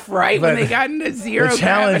jerked off when they got into zero The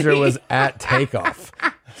Challenger gravity. was at takeoff,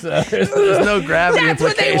 so there's no gravity. That's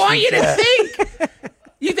what they want you to think.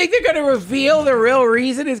 You think they're going to reveal the real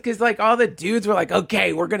reason is because all the dudes were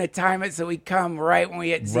okay, we're going to time it so we come right when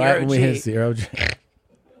we hit zero Right when G. we hit 0 G.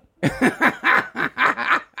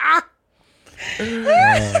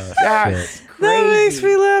 That's crazy. That makes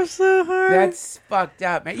me laugh so hard. That's fucked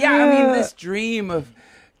up, man. Yeah, I mean, this dream of,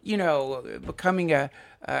 becoming a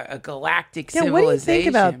galactic civilization. What do you think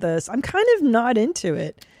about this? I'm kind of not into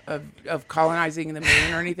it. Of colonizing the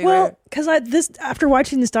moon or anything Well, because after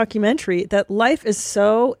watching this documentary, that life is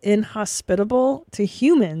so inhospitable to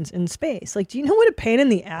humans in space. Do you know what a pain in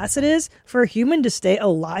the ass it is for a human to stay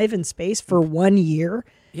alive in space for 1 year?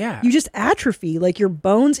 Yeah. You just atrophy. Your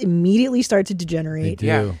bones immediately start to degenerate. They do.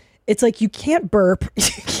 Yeah. It's you can't burp. You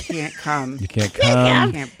can't come. You can't come.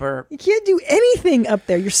 You can't burp. You can't do anything up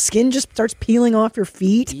there. Your skin just starts peeling off your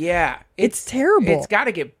feet. Yeah. It's terrible. It's got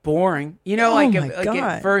to get boring.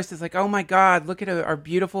 At first it's oh my God, look at our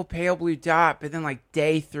beautiful pale blue dot. But then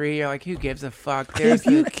day 3, you're who gives a fuck? If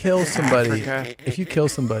you kill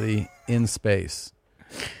somebody in space,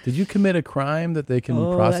 did you commit a crime that they can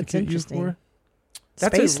prosecute you for?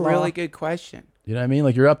 That's Space a law. really good question. You know what I mean?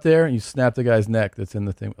 You're up there and you snap the guy's neck that's in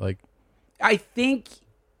the thing. I think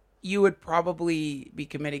you would probably be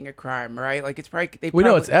committing a crime, right? It's probably We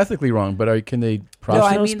know it's ethically wrong, but can they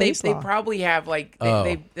prosecute? No, I mean they probably have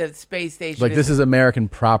the space station. This is American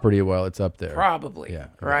property while it's up there. Probably, yeah,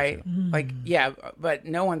 right? But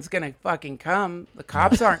no one's gonna fucking come. The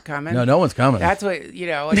cops aren't coming. No one's coming. That's what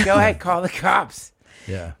go ahead, call the cops.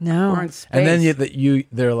 Yeah, no, we're in space. And then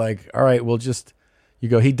they're all right, we'll just. You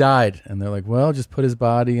go, he died, and they're well, just put his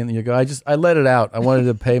body, and you go, I let it out. I wanted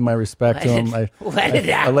to pay my respect to him. I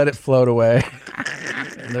let it float away.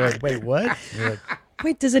 And they're wait, what?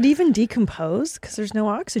 Wait, does it even decompose? Because there's no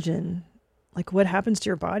oxygen. What happens to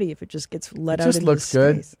your body if it just gets let out? It just into looks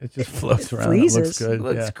space? good. It just floats around. Freezes. It looks good. It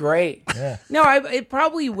looks yeah. great. Yeah. No, it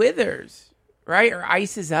probably withers. Right? Or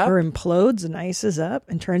ices up. Or implodes and ices up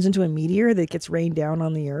and turns into a meteor that gets rained down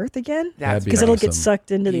on the earth again. That's because it'll get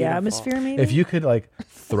sucked into the atmosphere, maybe? If you could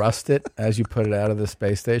thrust it as you put it out of the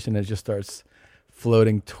space station, it just starts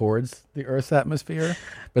floating towards the Earth's atmosphere.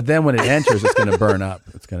 But then when it enters, it's going to burn up.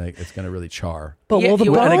 It's going to really char. But will the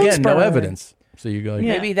bones and again, no burn? evidence. So you go,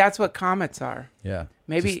 maybe that's what comets are. Yeah.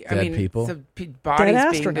 Maybe just dead people.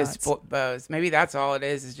 Bodies being disposed. Maybe that's all it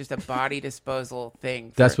is just a body disposal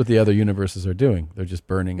thing. That's what the other universes are doing. They're just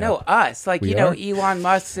burning up. No, us. We are? Elon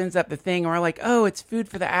Musk sends up the thing, and we're oh, it's food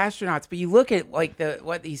for the astronauts. But you look at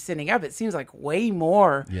what he's sending up, it seems like way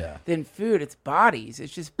more than food. It's bodies.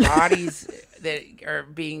 It's just bodies that are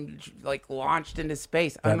being launched into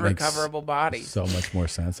space, that unrecoverable bodies. So much more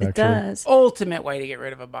sense. It does. Ultimate way to get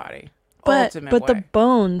rid of a body. But the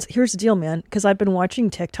bones, here's the deal, man, because I've been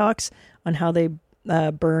watching TikToks on how they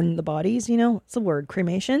burn the bodies, it's the word,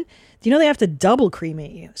 cremation. Do you know they have to double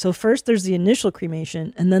cremate you? So first there's the initial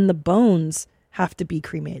cremation, and then the bones have to be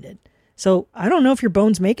cremated. So I don't know if your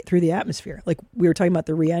bones make it through the atmosphere. Like we were talking about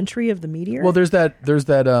the reentry of the meteor. Well, there's that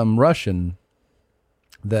Russian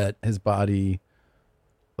that his body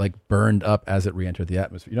like burned up as it re-entered the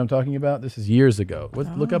atmosphere. You know what I'm talking about? This is years ago.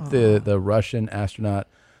 Look up the Russian astronaut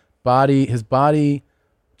body. His body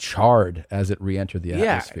charred as it re-entered the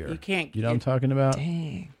atmosphere. You can't. You know what I'm talking about?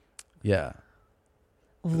 Dang. Yeah.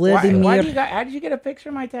 Why do you got? How did you get a picture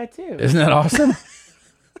of my tattoo? Isn't that awesome?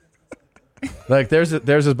 Like there's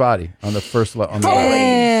his body on the first level. Holy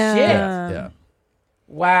shit! Yeah.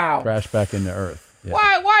 Wow. Crash back into Earth. Yeah.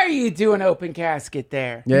 Why are you doing open casket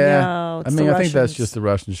there? Yeah. No, I it's mean, the I think that's Russians. just the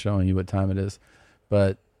Russians showing you what time it is.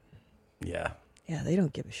 But yeah. Yeah, they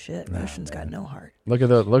don't give a shit. Russians got no heart. Look at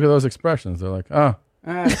those expressions. They're like, oh.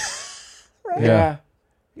 Yeah.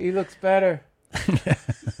 He looks better.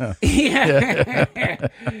 Yeah.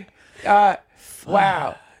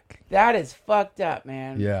 Wow. That is fucked up,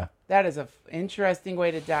 man. Yeah. That is a interesting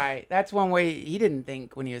way to die. That's one way he didn't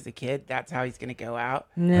think when he was a kid. That's how he's going to go out.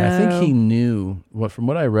 No. And I think he knew from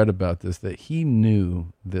what I read about this, that he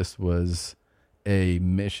knew this was a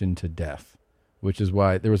mission to death, which is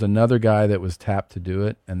why there was another guy that was tapped to do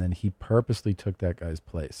it. And then he purposely took that guy's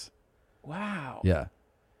place. Wow. Yeah.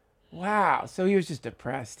 Wow. So he was just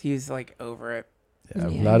depressed. He was like over it. Yeah.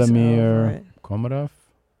 Vladimir Komarov.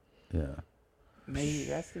 Yeah. May he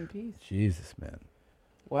rest in peace. Jesus, man.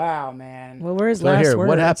 Wow, man. Well, where's So last here, words?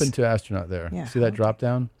 what happened to astronaut there? Yeah. See that drop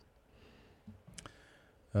down?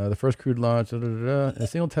 The first crewed launch. A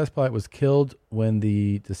single test pilot was killed when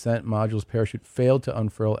the descent module's parachute failed to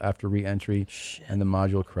unfurl after re-entry, and the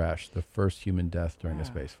module crashed. The first human death during a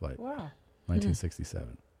space flight. Wow.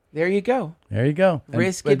 1967. There you go. There you go.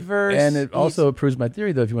 Risk adverse. And it also proves my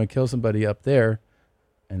theory, though, if you want to kill somebody up there,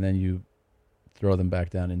 and then you throw them back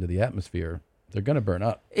down into the atmosphere, they're going to burn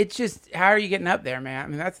up. It's just, how are you getting up there, man? I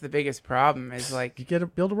mean, that's the biggest problem is like... You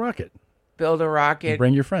build a rocket. Build a rocket. And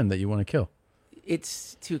bring your friend that you want to kill.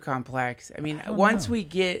 It's too complex. I mean, once we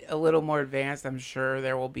get a little more advanced, I'm sure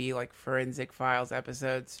there will be like Forensic Files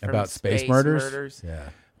episodes from About space murders? Yeah.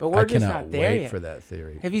 But we're just cannot not there wait yet. for that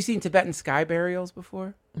theory. Have you seen Tibetan sky burials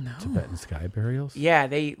before? No. Tibetan sky burials? Yeah,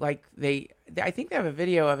 I think they have a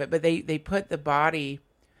video of it, but they put the body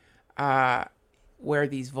where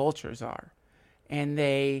these vultures are. And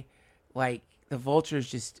they, like, the vultures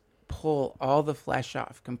just pull all the flesh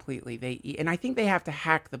off completely. They eat, and I think they have to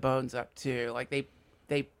hack the bones up too. Like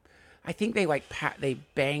I think they like they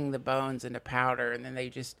bang the bones into powder, and then they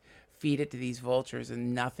just feed it to these vultures,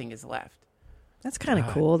 and nothing is left. That's kind of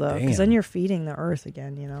cool though, because then you're feeding the earth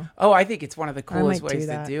again. You know. Oh, I think it's one of the coolest might do ways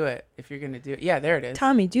to that. do it. If you're going to do it, yeah, there it is.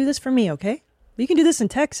 Tommy, do this for me, okay? You can do this in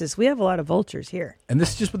Texas. We have a lot of vultures here. And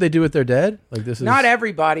this is just what they do with their dead? Like this is Not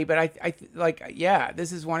everybody, but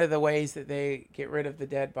this is one of the ways that they get rid of the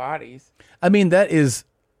dead bodies. I mean, that is,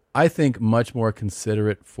 I think, much more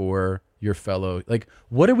considerate for your fellow. Like,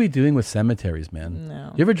 what are we doing with cemeteries, man?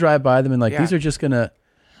 No. You ever drive by them and like, Yeah. these are just going to,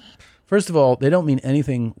 first of all, they don't mean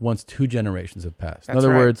anything once 2 generations have passed. In That's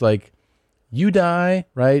other right. words, like, you die,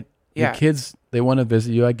 right? Yeah. Your kids, they want to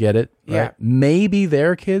visit you. I get it. Right? Yeah. Maybe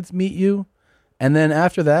their kids meet you. And then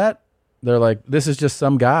after that, they're like, this is just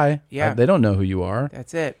some guy. Yeah. They don't know who you are.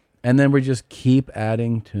 That's it. And then we just keep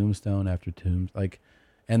adding tombstone after tombstone. Like,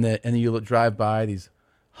 and then you drive by these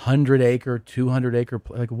 100-acre, 200-acre,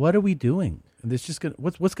 like, what are we doing? This just gonna,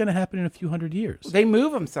 what's going to happen in a few hundred years? They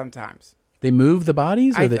move them sometimes. They move the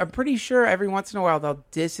bodies? Or I'm pretty sure every once in a while they'll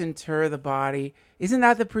disinter the body. Isn't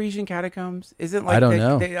that the Parisian catacombs? Isn't like I don't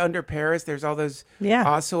know. Under Paris, there's all those Yeah.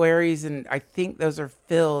 ossuaries, and I think those are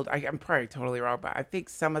filled. I'm probably totally wrong, but I think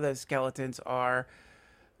some of those skeletons are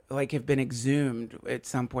like have been exhumed at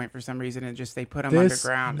some point for some reason, and just they put them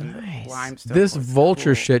underground and the limestone. This was vulture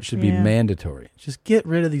cool. shit should be Yeah. mandatory. Just get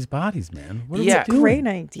rid of these bodies, man. What are Yeah. we doing? Great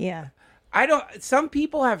idea. Some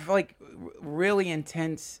people have like really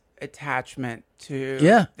intense attachment to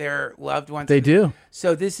Yeah. their loved ones. They do.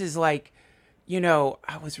 So this is like,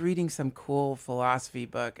 I was reading some cool philosophy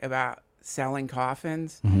book about selling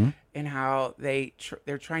coffins and how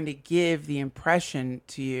they're trying to give the impression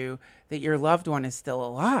to you that your loved one is still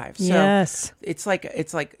alive. So Yes. it's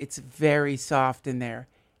very soft in there.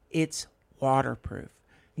 It's waterproof.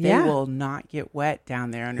 They Yeah. will not get wet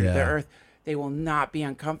down there under Yeah. the earth. They will not be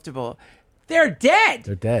uncomfortable. They're dead.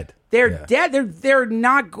 They're dead. They're Yeah. dead. They're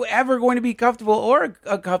not ever going to be comfortable or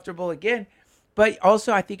uncomfortable again. But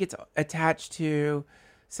also, I think it's attached to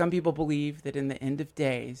some people believe that in the end of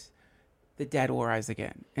days, the dead will rise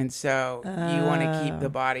again, and so you want to keep the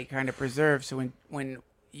body kind of preserved. So when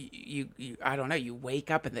you I don't know, you wake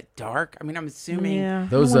up in the dark. I mean, I'm assuming Yeah.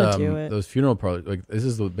 Those I wanna do it. those funeral parlors, like this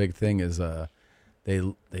is the big thing is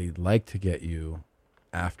they like to get you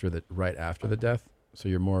right after the death, so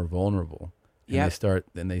you're more vulnerable. And Yep.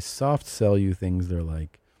 they soft sell you things. They're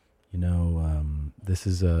like, this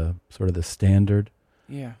is a sort of the standard.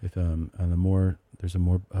 Yeah. If there's a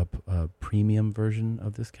more premium version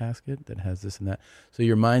of this casket that has this and that. So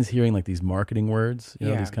your mind's hearing like these marketing words,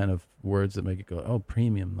 these kind of words that make it go, oh,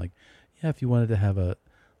 premium. Like, yeah, if you wanted to have a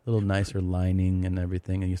little nicer lining and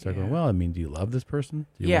everything, and you start going, well, I mean, do you love this person?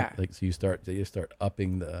 Do you so you start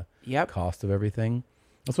upping the cost of everything.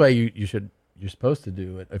 That's why you're supposed to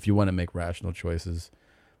do it if you want to make rational choices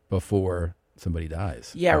before somebody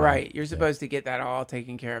dies. Yeah, right. You're supposed to get that all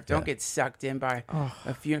taken care of. Don't get sucked in by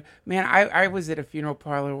a funeral. Man, I was at a funeral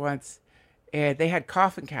parlor once, and they had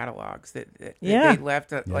coffin catalogs that they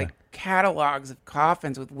left like catalogs of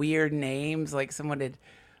coffins with weird names. Like someone had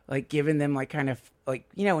like given them like kind of like,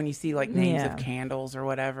 when you see like names of candles or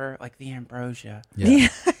whatever, like the Ambrosia. Yeah.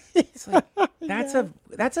 It's like,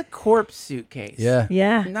 that's a corpse suitcase. Yeah.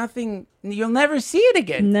 Yeah. Nothing. You'll never see it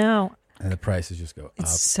again. No. And the prices just go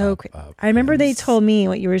It's up. so crazy. I remember they told me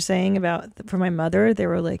what you were saying about for my mother. They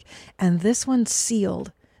were like, and this one's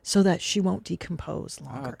sealed so that she won't decompose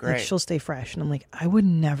longer. Like great. she'll stay fresh. And I'm like, I would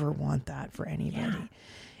never want that for anybody. Yeah.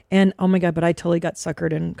 And oh my God, but I totally got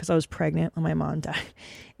suckered in because I was pregnant when my mom died.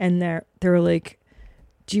 And they were like,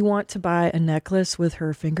 do you want to buy a necklace with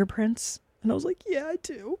her fingerprints? And I was like, yeah, I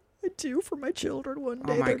do. I do for my children one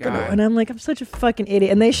day. Oh my God. And I'm like, I'm such a fucking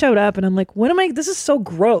idiot. And they showed up and I'm like, this is so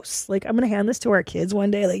gross. Like, I'm going to hand this to our kids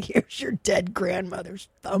one day. Like, here's your dead grandmother's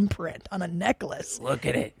thumbprint on a necklace. Look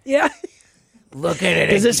at it. Yeah. Look at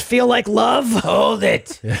it. Does this feel like love? Hold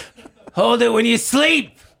it. Yeah. Hold it when you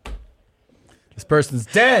sleep. This person's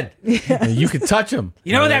dead. Yeah. You can touch him.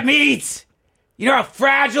 You know what that means? You know how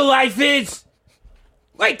fragile life is?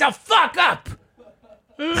 Wake the fuck up.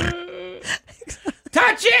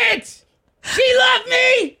 Touch it! She loved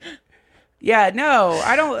me! Yeah, no,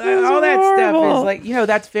 I don't. All that stuff is like,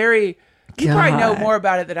 that's very. You probably know more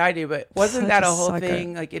about it than I do, but wasn't that a whole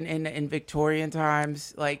thing like in Victorian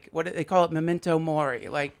times? Like, what do they call it? Memento mori.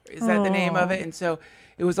 Like, is that the name of it? And so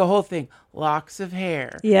it was a whole thing. Locks of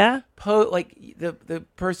hair. Yeah. Like the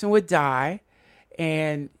person would die,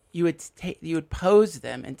 and you would pose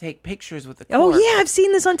them and take pictures with the corpse. Oh yeah, I've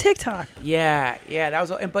seen this on TikTok. Yeah, that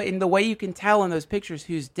was. But in the way you can tell in those pictures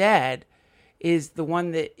who's dead is the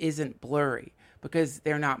one that isn't blurry because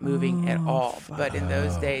they're not moving at all. Fuck. But in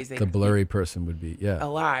those days, the blurry person would be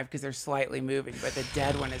alive because they're slightly moving, but the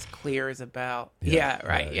dead one is clear as a bell. Yeah,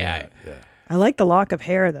 right. Yeah. I like the lock of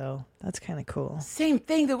hair though. That's kind of cool. Same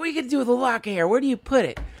thing that we could do with a lock of hair. Where do you put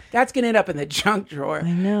it? That's gonna end up in the junk drawer.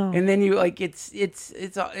 I know. And then you like it's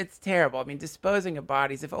terrible. I mean, disposing of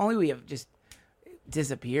bodies. If only we have just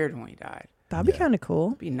disappeared when we died. That'd be kind of cool.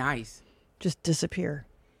 It'd be nice. Just disappear.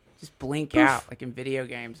 Just blink out like in video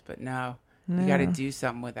games. But no, you got to do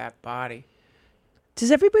something with that body.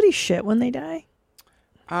 Does everybody shit when they die?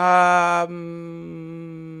 I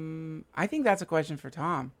think that's a question for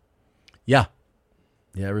Tom. Yeah.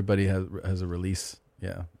 Everybody has a release.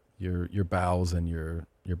 Yeah, your bowels and your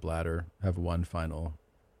bladder have one final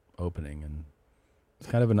opening, and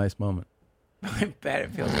it's kind of a nice moment. I bet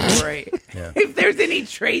it feels great. Yeah. If there's any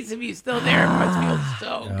trace of you still there, it must feel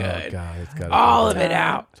so good. Oh God, it's got all of it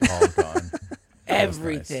out. It's all gone.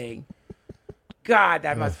 Everything. Nice. God,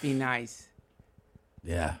 that must be nice.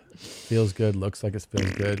 Yeah, feels good. Looks like it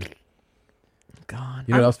feels good. God,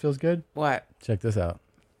 you know what else feels good? What? Check this out.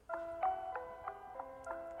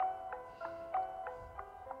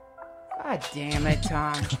 God damn it,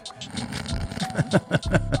 Tom.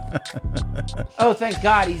 Oh, thank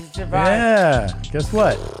God he's survived. Yeah. Guess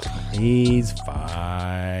what? He's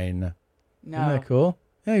fine. No. Isn't that cool?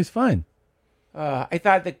 Yeah, he's fine. I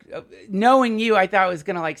thought knowing you, I thought it was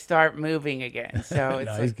going to like start moving again. So it's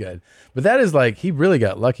no, he's good. But that is like, he really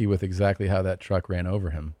got lucky with exactly how that truck ran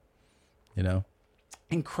over him.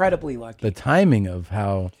 Incredibly lucky. The timing of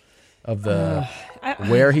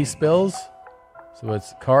where he spills. So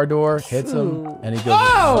it's car door, hits him, and he goes,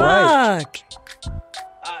 oh, fuck.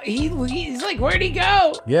 He's like, where'd he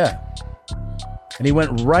go? Yeah. And he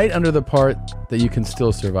went right under the part that you can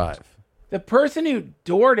still survive. The person who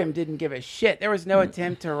doored him didn't give a shit. There was no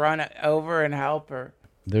attempt to run over and help her.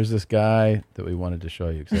 There's this guy that we wanted to show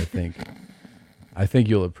you because I think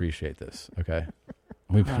you'll appreciate this. Okay,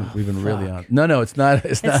 we've been really on. No, it's not.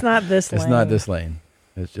 It's not this lane. It's not this lane.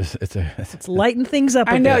 It's just it's lighten things up.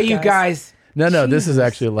 I know you guys. No, this is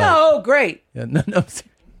actually light. Oh, great. Yeah, no.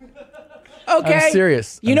 Okay. I'm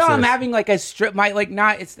serious. I'm having like a strip.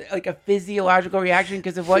 It's like a physiological reaction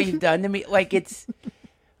because of what you've done to me. Like it's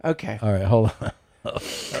okay. All right, hold on.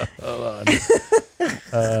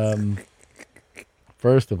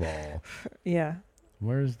 First of all, yeah.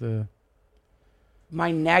 Where's the?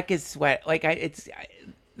 My neck is sweat. Like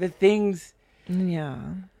the things. Yeah.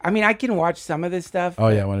 I mean, I can watch some of this stuff. Oh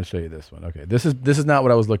yeah, I want to show you this one. Okay, this is not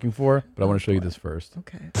what I was looking for, but I want to show you this first.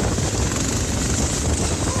 Okay.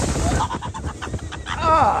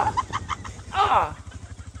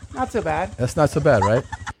 Not so bad. That's not so bad, right?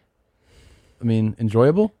 I mean,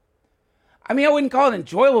 enjoyable. I mean, I wouldn't call it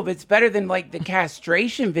enjoyable, but it's better than like the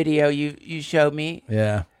castration video you showed me.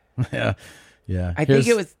 Yeah, yeah. I think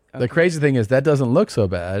it was The crazy thing is that doesn't look so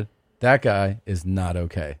bad. That guy is not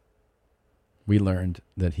okay. We learned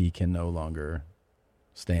that he can no longer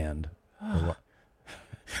stand.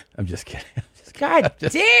 I'm just kidding. God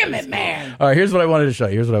damn it, man. All right, here's what I wanted to show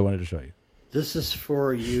you. This is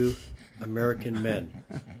for you American men,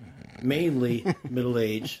 mainly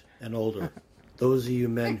middle-aged and older. Those of you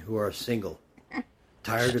men who are single,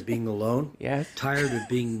 tired of being alone, yes, tired of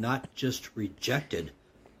being not just rejected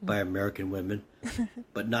by American women,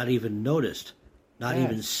 but not even noticed, not Yes.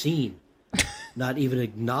 even seen, not even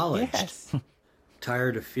acknowledged. Yes.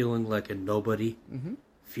 Tired of feeling like a nobody,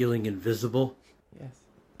 feeling invisible. Yes.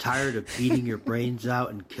 Tired of beating your brains out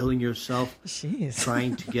and killing yourself,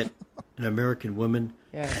 trying to get an American woman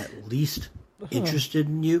at least interested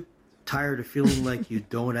in you. Tired of feeling like you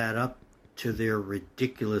don't add up to their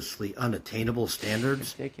ridiculously unattainable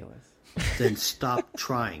standards. Ridiculous. Then stop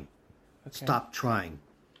trying. Okay. Stop trying.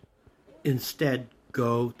 Instead,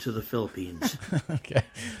 go to the Philippines. Okay.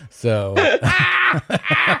 So.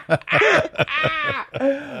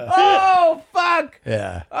 Oh, fuck.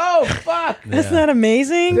 Yeah. Oh, fuck. Isn't that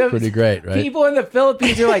amazing? Pretty great, right? People in the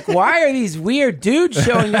Philippines are like, why are these weird dudes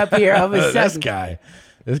showing up here all of a sudden?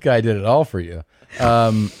 This guy did it all for you.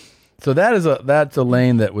 So that's a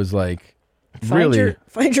lane that was like Find your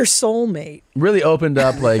soulmate. really opened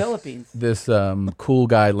up like Philippines. this cool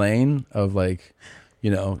guy lane of like,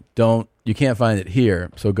 you can't find it here,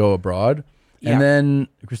 so go abroad. Yeah. And then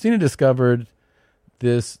Christina discovered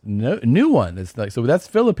this new one. It's like, so that's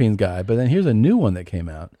Philippines guy, but then here's a new one that came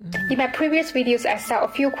out. In my previous videos, I saw a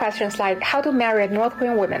few questions like how to marry a North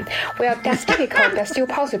Korean woman. Well, that's difficult, but still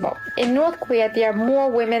possible. In North Korea, there are more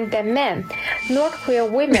women than men. North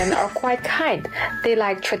Korean women are quite kind. They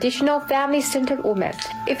like traditional family-centered women.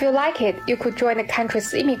 If you like it, you could join the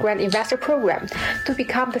country's immigrant investor program to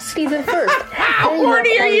become the citizen first. Then you are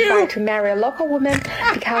qualified to marry a local woman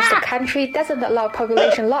because the country doesn't allow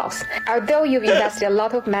population loss. Although you've invested a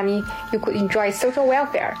lot of money, you could enjoy social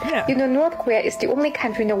welfare. Yeah. North Korea is the only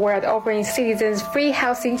country in the world offering citizens free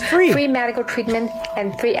housing, free medical treatment,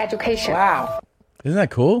 and free education. Wow. Isn't that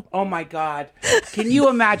cool? Oh my God. Can you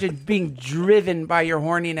imagine being driven by your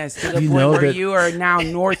horniness to the You point know where that- you are now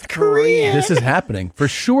North Korean? This is happening. For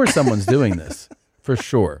sure someone's doing this. For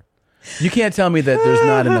sure. You can't tell me that there's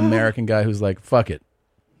not an American guy who's like, fuck it.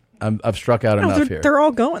 I've struck out enough here. They're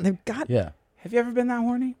all going. They've got. Yeah. Have you ever been that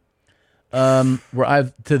horny? Where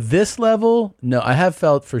I've to this level, no, I have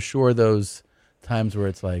felt for sure those times where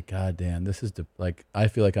it's like, God damn, this is like I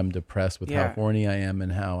feel like I'm depressed with how Yeah. horny I am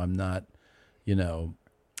and how I'm not,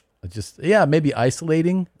 maybe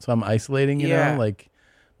isolating. So I'm isolating, Yeah. like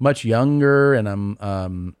much younger, and I'm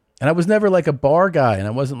and I was never like a bar guy, and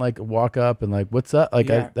I wasn't like walk up and like what's up, like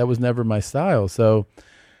Yeah. that was never my style. So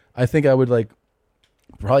I think I would like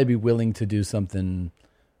probably be willing to do something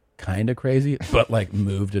kind of crazy, but like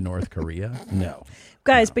move to North Korea. No,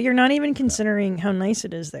 Guys, but you're not even considering how nice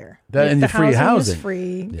it is there. And the free housing. is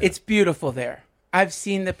free. Yeah. It's beautiful there. I've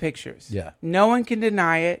seen the pictures. Yeah. No one can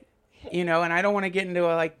deny it. And I don't want to get into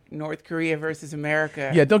like North Korea versus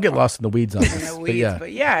America. Yeah, don't get lost in the weeds on In this. the But weeds, yeah,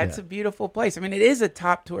 but it's a beautiful place. I mean, it is a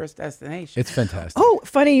top tourist destination. it's fantastic. Oh,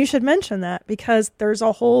 funny you should mention that because there's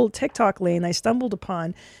a whole TikTok lane I stumbled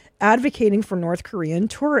upon advocating for North Korean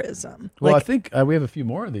tourism. Well, Like, I think we have a few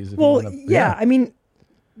more of these. If you well, wanna, yeah, I mean,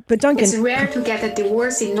 but Duncan, It's rare to get a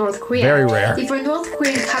divorce in North Korea. Very rare. If a North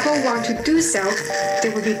Korean couple want to do so, they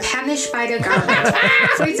will be punished by the government.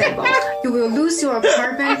 For example, you will lose your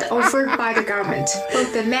apartment offered by the government.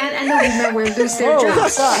 Both the man and the woman will lose their Oh,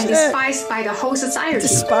 jobs fuck. and despised by the whole society.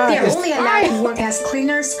 Despised. They are only allowed to work as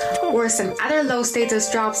cleaners or some other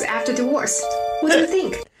low-status jobs after divorce. What do you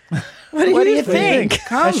think? what do you think?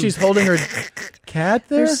 As she's holding her cat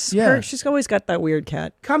there. She's always got that weird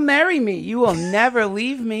cat. Come marry me. You will never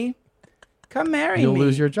leave me. Come marry You'll me.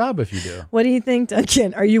 lose your job if you do. What do you think,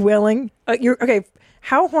 Duncan? Are you willing? You're okay.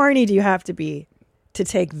 How horny do you have to be to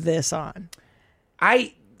take this on?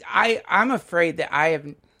 I'm afraid that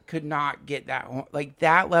could not get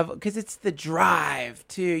that level because it's the drive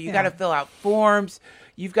too. You got to fill out forms.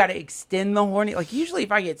 You've got to extend the horny. Like usually,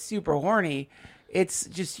 if I get super horny, it's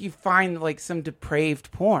just you find like some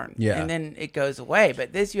depraved porn, Yeah. and then it goes away.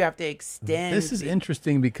 But this you have to extend. This is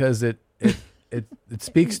interesting because it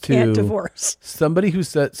speaks You can't to divorce. somebody who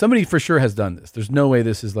said somebody for sure has done this. There's no way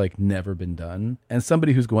this has like never been done, and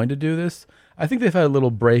somebody who's going to do this, I think they've had a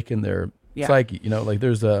little break in their psyche. You know, like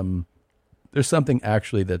there's something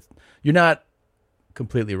actually that you're not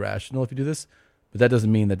completely rational if you do this, but that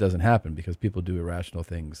doesn't mean that doesn't happen because people do irrational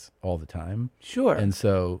things all the time. Sure. And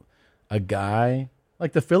so a guy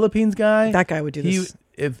like the Philippines guy, That guy would do this.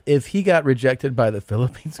 If he got rejected by the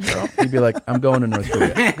Philippines girl, he'd be like, I'm going to North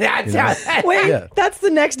Korea. That's You know? how that Wait, Yeah. that's the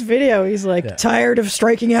next video. He's like, Yeah. tired of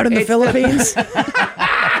striking out in the It's Philippines.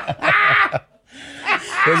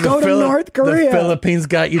 There's Go the to North Korea. The Philippines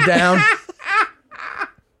got you down.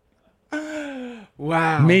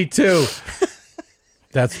 Wow. Me too.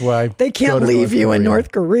 That's why They can't leave you in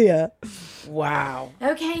North Korea. Wow.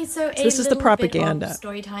 Okay, so this is the propaganda. Bit of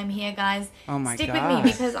story time here, guys. Oh my Stick God. with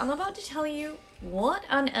me because I'm about to tell you what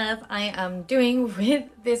on earth I am doing with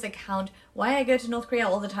this account, why I go to North Korea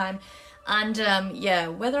all the time, and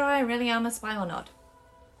whether I really am a spy or not.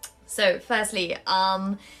 So, firstly,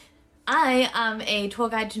 I am a tour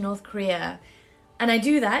guide to North Korea, and I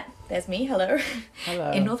do that. There's me, hello.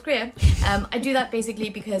 Hello. In North Korea. I do that basically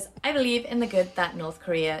because I believe in the good that North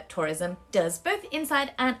Korea tourism does, both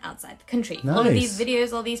inside and outside the country. All of these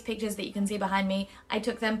videos, all these pictures that you can see behind me, I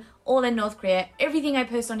took them all in North Korea. Everything I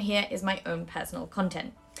post on here is my own personal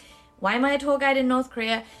content. Why am I a tour guide in North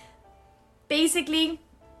Korea? Basically,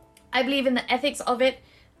 I believe in the ethics of it.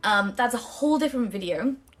 That's a whole different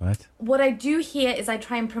video. What I do here is I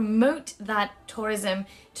try and promote that tourism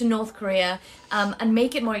to North Korea and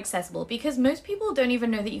make it more accessible because most people don't even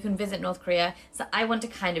know that you can visit North Korea. So I want to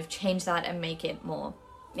kind of change that and make it more,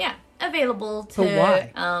 available to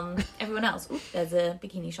everyone else. Ooh, there's a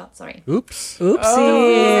bikini shot, sorry. Oops.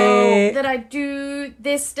 Oopsie. That I do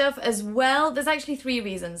this stuff as well. There's actually 3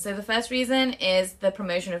 reasons. So the first reason is the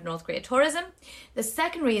promotion of North Korea tourism. The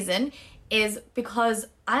second reason is because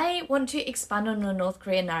I want to expand on the North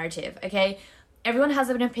Korea narrative, okay? Everyone has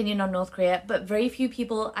an opinion on North Korea, but very few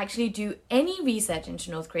people actually do any research into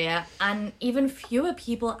North Korea, and even fewer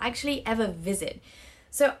people actually ever visit.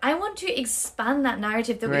 So I want to expand that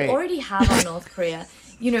narrative that we already have on North Korea.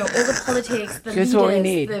 You know, all the politics, the Just what we leaders,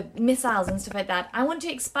 need. the missiles and stuff like that. I want to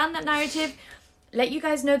expand that narrative, let you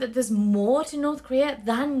guys know that there's more to North Korea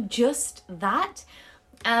than just that.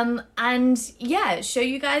 Show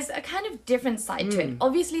you guys a kind of different side to it.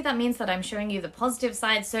 Obviously, that means that I'm showing you the positive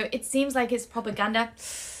side, so it seems like it's propaganda.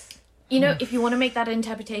 You know, if you want to make that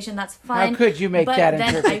interpretation, that's fine. How could you make But that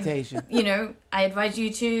then interpretation? I advise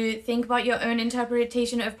you to think about your own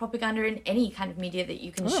interpretation of propaganda in any kind of media that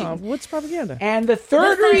you can shoot. What's propaganda? And the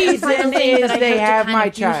third The reason final thing is that I they hope to have kind my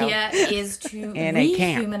of do child. here is to And they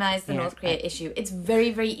can't. rehumanize the Yeah. North Korea issue. It's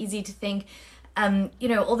very, very easy to think,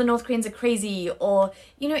 all the North Koreans are crazy, or,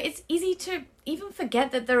 it's easy to even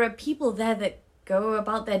forget that there are people there that go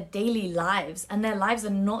about their daily lives, and their lives are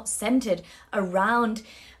not centered around,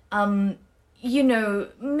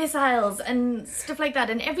 missiles and stuff like that,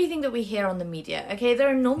 and everything that we hear on the media. Okay, there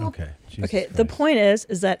are normal. Okay, the point is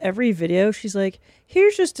that every video she's like,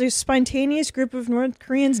 here's just a spontaneous group of North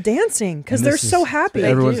Koreans dancing because And they're this so is- happy.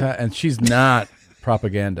 Everyone's and she's not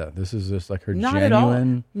propaganda. This is just like her Not at all.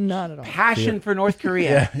 genuine Not at all. Passion for North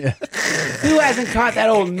Korea. Yeah. Who hasn't caught that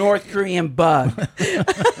old North Korean bug?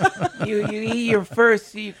 you eat your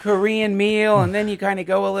first Korean meal, and then you kind of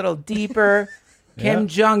go a little deeper. Kim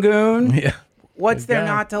Jong-un. Yeah. What's there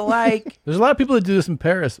not to like? There's a lot of people that do this in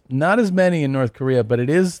Paris. Not as many in North Korea, but it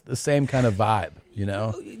is the same kind of vibe,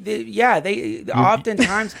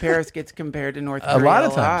 Oftentimes Paris gets compared to North Korea. A lot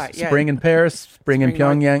of times. Yeah. Spring in Paris, spring in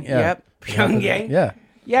Pyongyang. Yeah. Yep. Pyongyang. Yeah.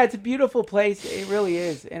 Yeah, it's a beautiful place. It really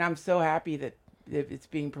is. And I'm so happy that it's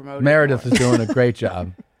being promoted. Meredith more. is doing a great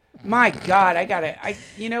job. My God,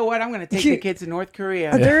 you know what? I'm going to take the kids to North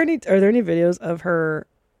Korea. Are there any videos of her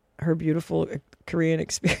beautiful Korean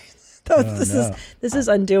experience? This is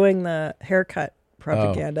undoing the haircut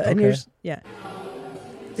propaganda. And okay.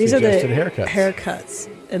 these are the Suggested haircuts.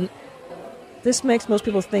 And this makes most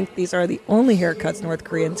people think these are the only haircuts North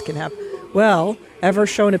Koreans can have. Well, ever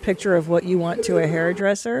shown a picture of what you want to a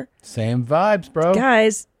hairdresser? Same vibes, bro.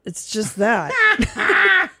 Guys, it's just that.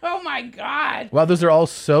 Oh my God. Wow, those are all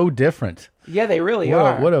so different. Yeah, they really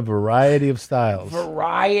are. What a variety of styles.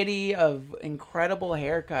 Variety of incredible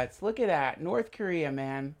haircuts. Look at that. North Korea,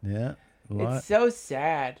 man. Yeah. It's so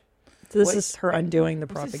sad. So this is her undoing the I'm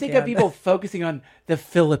propaganda. so sick of people focusing on the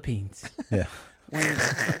Philippines. Yeah.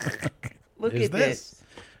 Look Is at this.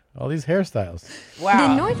 All these hairstyles. Wow.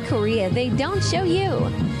 The North Korea they don't show you.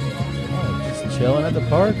 Just chilling at the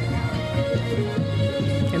park.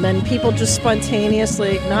 And then people just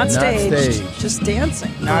spontaneously, not staged, just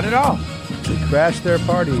dancing. Not at all. They crashed their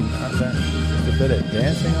party. Not that. Just a bit of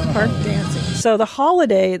dancing on a Park holiday. dancing. So the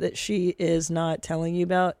holiday that she is not telling you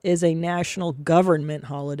about is a national government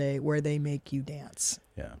holiday where they make you dance.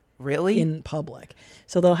 Yeah. Really? In public.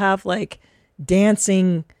 So they'll have like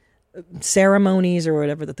dancing ceremonies or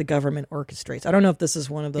whatever that the government orchestrates. I don't know if this is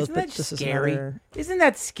one of those, Isn't but that this scary? is another. Isn't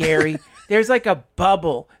that scary? There's like a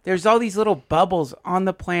bubble. There's all these little bubbles on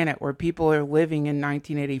the planet where people are living in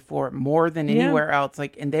 1984 more than Yeah. anywhere else.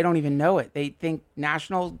 Like, and they don't even know it. They think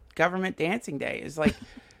National Government Dancing Day is like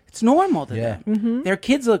it's normal to them. Mm-hmm. Their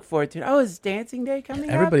kids look forward to it. Oh, is Dancing Day coming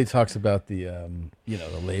up? Everybody talks about the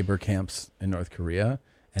the labor camps in North Korea,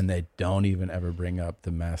 and they don't even ever bring up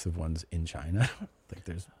the massive ones in China. Like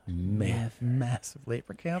there's massive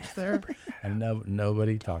labor camps there, and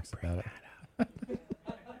nobody talks about it.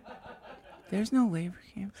 There's no labor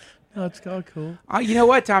camp. No, it's all cool. Oh, you know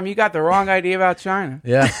what, Tom? You got the wrong idea about China.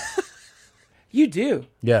 Yeah. You do.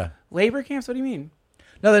 Yeah. Labor camps? What do you mean?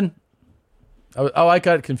 Nothing. I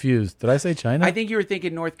got confused. Did I say China? I think you were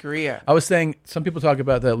thinking North Korea. I was saying some people talk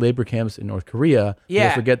about the labor camps in North Korea. Yeah.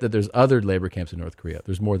 They forget that there's other labor camps in North Korea.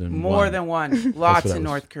 There's more than one. More than one. That's Lots what I in was-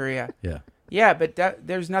 North Korea. Yeah. Yeah, but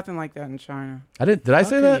there's nothing like that in China. Did I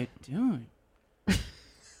say that? What are you doing?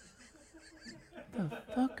 What the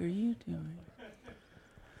fuck are you doing?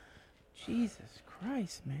 Jesus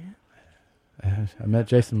Christ, man. I met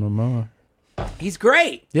Jason Momoa. He's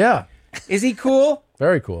great. Yeah. Is he cool?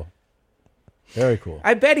 Very cool. Very cool.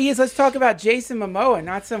 I bet he is. Let's talk about Jason Momoa,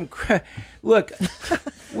 not some... Look,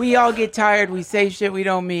 we all get tired. We say shit we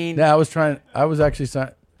don't mean. Yeah, I was actually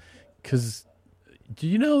because do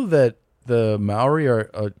you know that the Maori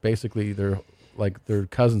are basically they're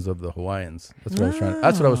cousins of the Hawaiians. That's what I was trying.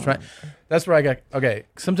 That's what I was trying. That's where I got. Okay,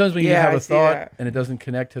 sometimes when you Yeah, have I a see thought that. and it doesn't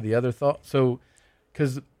connect to the other thought, so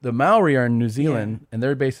because the Maori are in New Zealand and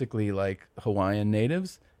they're basically like Hawaiian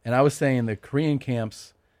natives, and I was saying the Korean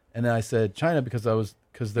camps, and then I said China because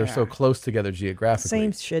they're so close together geographically.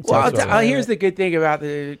 Same shit. Well, here's the good thing about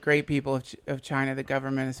the great people of China, the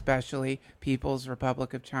government especially, People's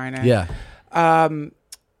Republic of China. Yeah.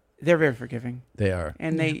 They're very forgiving. They are.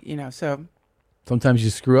 And they, so Sometimes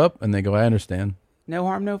you screw up and they go, I understand. no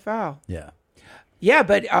harm, no foul. Yeah. Yeah,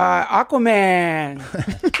 but Aquaman,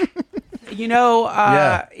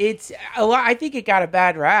 it's a lot. I think it got a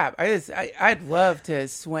bad rap. I'd love to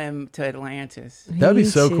swim to Atlantis. That'd be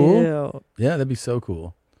so cool. Yeah, that'd be so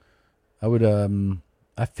cool. I would.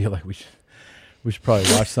 I feel like we should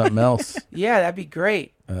probably watch something else. Yeah, that'd be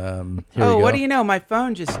great. Here we what go. do you know? My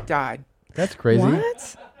phone just died. That's crazy.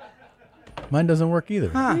 What? Mine doesn't work either.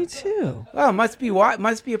 Huh. Me too. Well, must be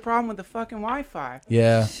a problem with the fucking Wi-Fi.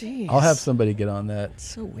 Yeah. Jeez. I'll have somebody get on that.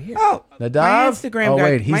 So weird. Oh, Nadav? my Instagram. Oh,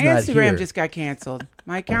 wait, he's my not Instagram here. just got canceled.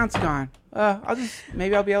 My account's gone.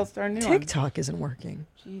 Maybe I'll be able to start a new one. TikTok isn't working.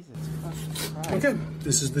 Jesus fucking Christ. Okay,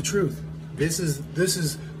 this is the truth. This is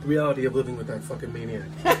the reality of living with that fucking maniac.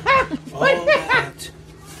 All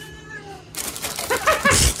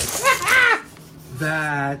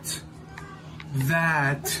that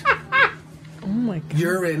Oh my god.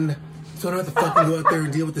 urine. So I don't have to fucking go out there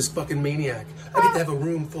and deal with this fucking maniac. I get to have a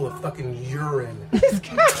room full of fucking urine.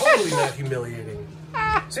 Totally not humiliating.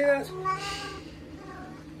 See that?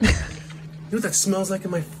 You know what that smells like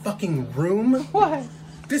in my fucking room? What?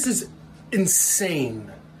 This is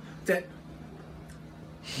insane. That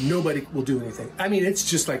nobody will do anything. I mean, it's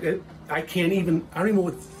just like I don't even know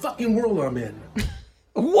what fucking world I'm in.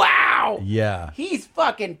 Wow. Yeah. He's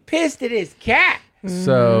fucking pissed at his cat.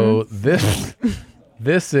 So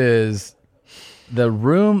this is the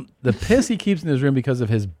room. The piss he keeps in his room because of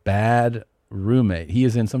his bad roommate. He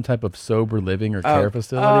is in some type of sober living or care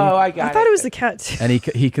facility. Oh, I got it. I thought it was the cat too. And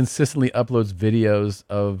he consistently uploads videos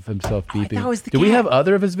of himself beeping. thought it was the Do we cat. have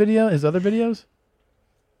other of his other videos?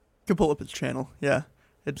 You can pull up his channel. Yeah,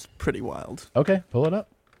 it's pretty wild. Okay, pull it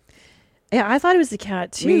up. Yeah, I thought it was the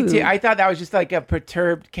cat too. Me too. I thought that was just like a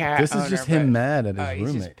perturbed cat. This is just him mad at his he's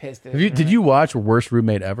roommate. just pissed at Have his you, did you watch Worst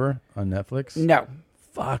Roommate Ever on Netflix? No.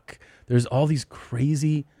 Fuck. There's all these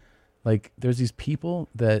crazy, there's these people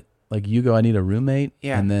that, you go, I need a roommate.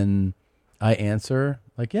 Yeah. And then I answer,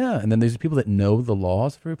 yeah. And then there's people that know the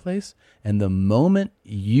laws of every place. And the moment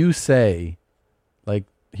you say,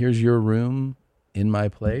 here's your room in my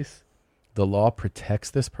place, the law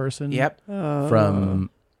protects this person. Yep. From,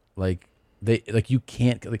 you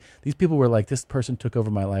can't, these people were this person took over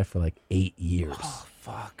my life for 8 years. Oh,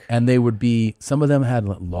 fuck. And they would be, some of them had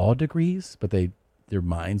law degrees, but their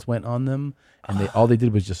minds went on them, and all they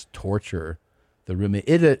did was just torture the roommate.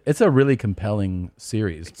 It's a really compelling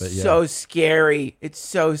series, but yeah. So scary. It's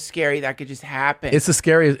so scary that could just happen. It's the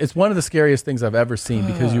scariest. It's one of the scariest things I've ever seen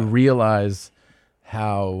because you realize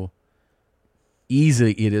how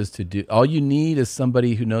easy it is to do. All you need is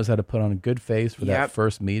somebody who knows how to put on a good face for that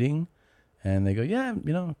first meeting, and they go, "Yeah,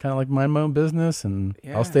 kind of like mind my own business, and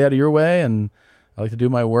I'll stay out of your way, and I like to do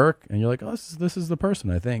my work." And you're like, "Oh, this is the person,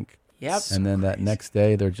 I think." Yep. And then that next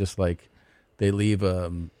day, they're just like, they leave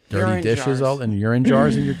dirty Urine dishes jars. and urine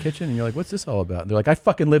jars in your kitchen, and you're like, "What's this all about?" And they're like, "I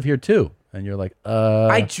fucking live here too." And you're like,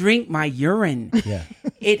 I drink my urine. Yeah.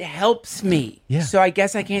 It helps me. Yeah. So I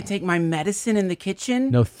guess I can't take my medicine in the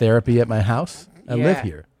kitchen. No therapy at my house. I live Yeah.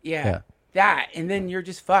 here." Yeah. That, and then you're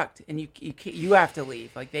just fucked, and you have to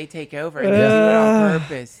leave. Like they take over and they do it on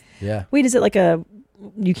purpose. Yeah. Wait, is it like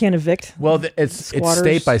you can't evict? Well, it's squatters?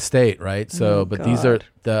 state by state, right? So, Oh, but these are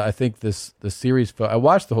God. I think the series. I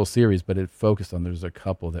watched the whole series, but it focused on there's a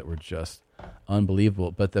couple that were just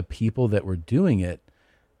unbelievable. But the people that were doing it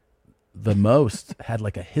the most had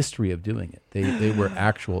like a history of doing it. They were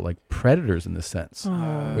actual like predators in the sense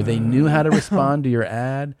where they knew how to respond to your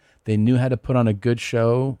ad. They knew how to put on a good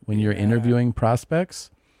show when you're interviewing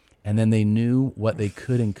prospects, and then they knew what they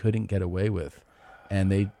could and couldn't get away with.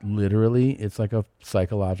 And they literally, it's like a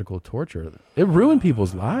psychological torture. It ruined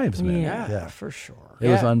people's lives, man. Yeah, for sure. It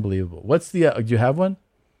was unbelievable. What's the, do you have one?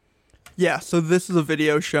 Yeah, so this is a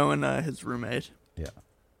video showing his roommate. Yeah.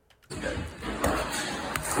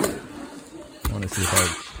 I want to see if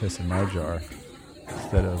I piss in my jar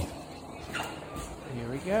instead of... Here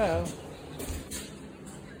we go.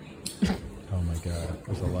 Oh my God,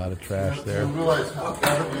 there's a lot of trash there. You realize how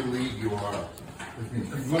out of your league you are with me.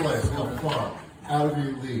 You realize how far out of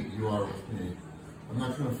your league you are with me. I'm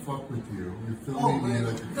not going to fuck with you. You're filming me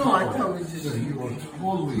like a No, I coward. thought we just- Yeah, you are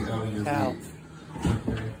totally out of your Ow. league.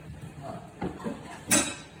 Okay?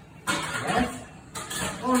 What?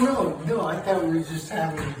 Oh, no, I thought we were just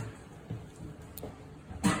having...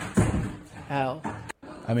 Hell.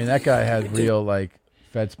 I mean, that guy had real, like,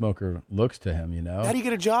 Fed smoker looks to him, you know? How do you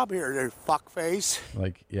get a job here, there, fuckface?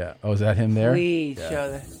 Like, yeah. Oh, is that him there? Please Yeah.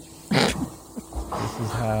 show that.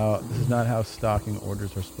 This is not how stalking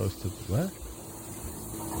orders are supposed to, what?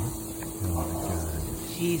 Oh my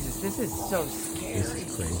God. Jesus, this is so scary. This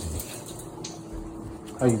is crazy.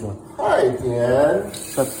 How you doing? Hi, Dan.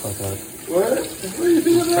 Shut the fuck up. What? What do you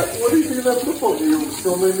think of that? What do you think of that football game? You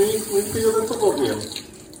filming me? What do you think of that football game?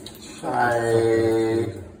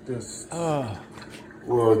 Hi. This. Oh.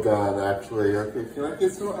 Well done, actually. Okay, can I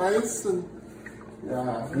get some ice? And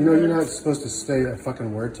yeah. You know you're not supposed to say a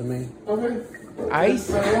fucking word to me. Okay.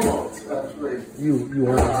 Ice? Almost, actually. You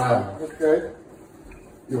already have. Okay.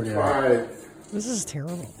 You already All have. right. This is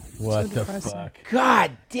terrible. What So the depressing. fuck?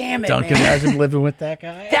 God damn it, Don't man. imagine living with that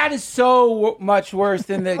guy. That is so much worse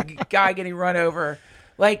than the guy getting run over.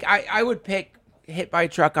 Like, I would pick hit by a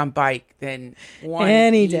truck on bike than one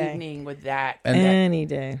Any day. evening with that. Any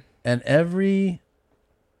day. And every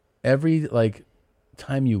like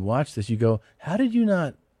time you watch this, you go, how did you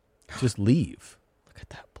not just leave?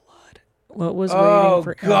 What was Oh, waiting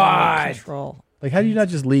for God. control? Like, how do you not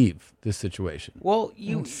just leave this situation? Well,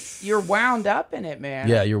 you're wound up in it, man.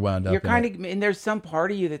 Yeah, you're wound up You're in kind of, and there's some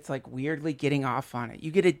part of you that's like weirdly getting off on it.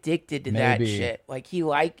 You get addicted to that Maybe. shit. Like he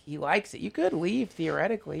likes it. You could leave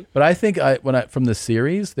theoretically. But I think from the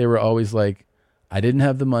series, they were always like, I didn't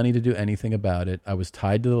have the money to do anything about it. I was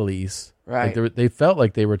tied to the lease. Right. Like they felt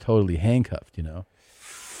like they were totally handcuffed, you know?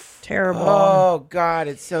 Terrible. Oh God,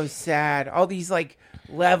 it's so sad. All these like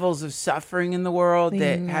levels of suffering in the world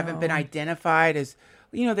that haven't been identified as,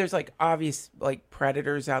 there's like obvious like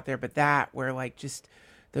predators out there, but that where like just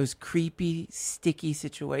those creepy, sticky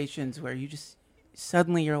situations where you just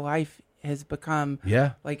suddenly your life has become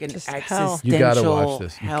like an Just hell. existential You gotta watch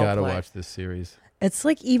this. You hell gotta play. watch this series. It's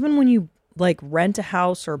like even when you like rent a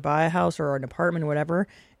house or buy a house or an apartment or whatever,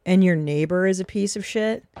 and your neighbor is a piece of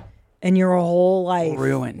shit, and your whole life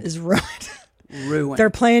Ruined. is ruined. Ruined. They're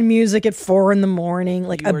playing music at 4 a.m.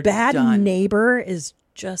 Like You a are bad done. neighbor is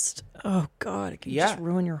just, oh God, it can just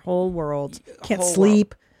ruin your whole world. Can't Whole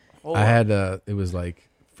sleep. I had it was like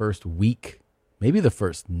first week, maybe the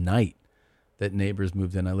first night that neighbors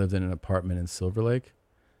moved in. I lived in an apartment in Silver Lake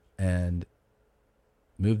and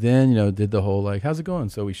moved in, did the whole like, how's it going?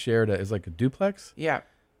 So we shared it's like a duplex. Yeah.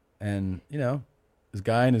 And, this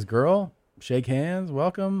guy and his girl shake hands,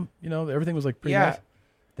 welcome, everything was like pretty Yeah. nice.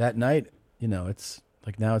 That night, it's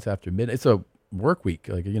like now it's after midnight. It's a work week,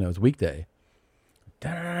 like, it's weekday.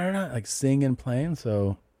 Da-da-da-da-da, like singing, playing.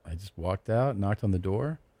 So I just walked out, knocked on the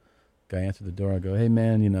door. Guy answered the door. I go, hey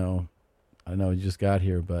man, I know you just got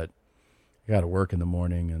here, but I got to work in the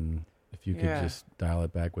morning, and if if you could Yeah. just dial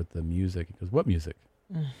it back with the music. He goes, what music?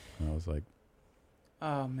 Mm. And I was like,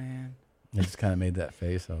 Oh man. I just kind of made that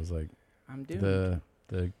face. I was like, I'm doomed.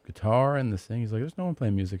 the guitar and the thing. He's like, there's no one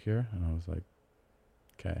playing music here. And I was like,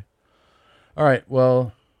 okay. All right.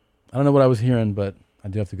 Well, I don't know what I was hearing, but I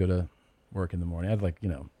do have to go to work in the morning. I had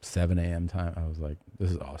 7 a.m. time. I was like,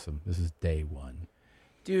 this is awesome. This is day one.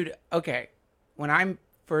 Dude, okay. When I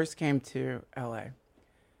first came to LA,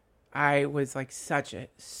 I was like such a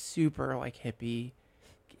super hippie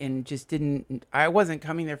and just I wasn't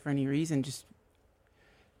coming there for any reason. Just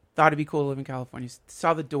thought it'd be cool to live in California.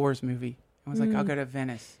 Saw the Doors movie. I was like, I'll go to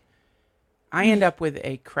Venice. I end up with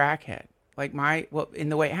a crackhead.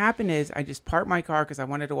 And the way it happened is I just parked my car because I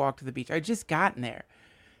wanted to walk to the beach. I had just gotten there.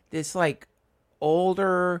 This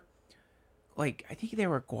older, I think they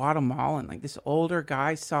were Guatemalan. This older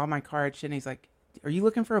guy saw my car at shit and he's like, are you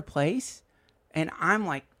looking for a place? And I'm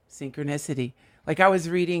like, synchronicity. I was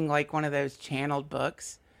reading one of those channeled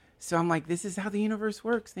books. So I'm like, this is how the universe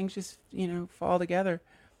works. Things just, fall together.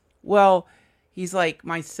 Well, he's like,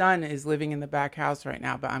 my son is living in the back house right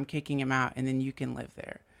now, but I'm kicking him out and then you can live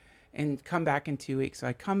there and come back in 2 weeks. So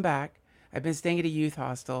I come back. I've been staying at a youth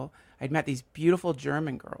hostel. I'd met these beautiful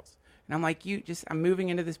German girls. And I'm like, I'm moving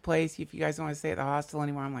into this place. If you guys don't want to stay at the hostel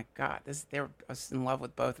anymore, I'm like, God, I was in love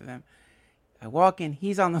with both of them. I walk in,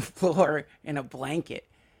 he's on the floor in a blanket.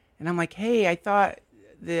 And I'm like, hey, I thought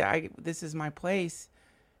this is my place.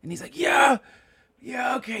 And he's like, yeah,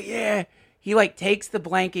 okay, yeah. He takes the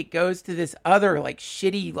blanket, goes to this other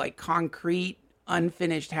shitty, concrete,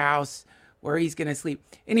 unfinished house where he's going to sleep.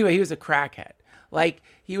 Anyway, he was a crackhead.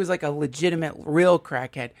 He was a legitimate, real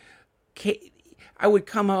crackhead. I would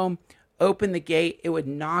come home, open the gate, it would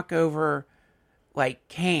knock over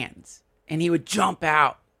cans. And he would jump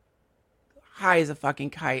out high as a fucking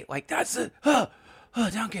kite. That's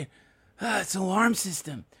Duncan, it's an alarm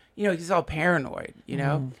system. He's all paranoid,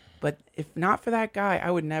 But if not for that guy,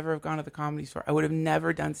 I would never have gone to the Comedy Store. I would have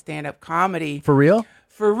never done stand-up comedy. For real?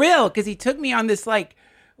 For real, because he took me on this and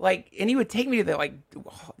he would take me to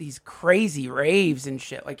these crazy raves and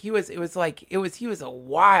shit. He was a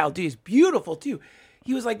wild dude. He's beautiful too.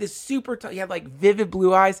 He was this super, he had vivid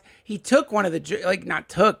blue eyes. He took one of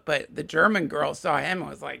the, but the German girl saw him and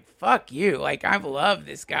was like, fuck you. I love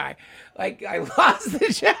this guy. I lost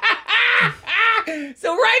the shit.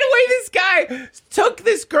 So right away, this guy took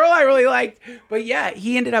this girl I really liked. But yeah,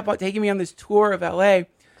 he ended up taking me on this tour of LA.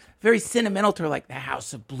 Very sentimental tour, the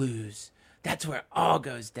House of Blues. That's where it all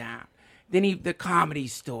goes down. Then the Comedy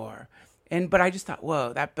Store. But I just thought,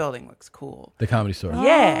 whoa, that building looks cool. The Comedy Store.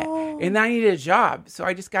 Yeah. And I needed a job. So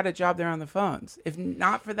I just got a job there on the phones. If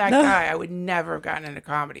not for that guy, I would never have gotten into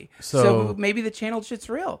comedy. So maybe the channel shit's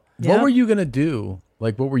real. What were you going to do?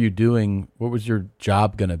 What were you doing? What was your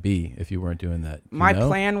job going to be if you weren't doing that? My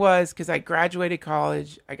plan was, because I graduated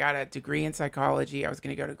college, I got a degree in psychology. I was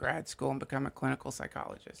going to go to grad school and become a clinical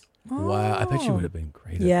psychologist. Wow. I bet you would have been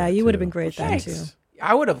great at Yeah, that you would too. have been great at that too.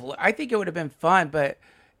 I think it would have been fun, but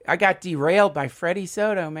I got derailed by Freddie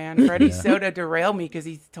Soto, man. Freddie Soto derailed me because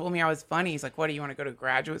he told me I was funny. He's like, what, do you want to go to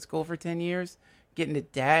graduate school for 10 years? Get into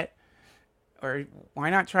debt? Or why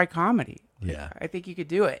not try comedy? Yeah. I think you could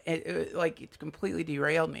do it. It completely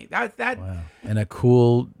derailed me. That. Wow. And a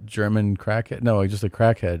cool German crackhead, just a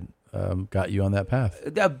crackhead got you on that path.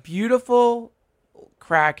 A beautiful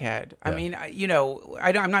crackhead. Yeah. I mean,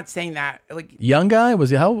 I'm not saying that. Young guy?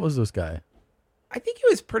 How old was this guy? I think he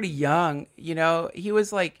was pretty young, he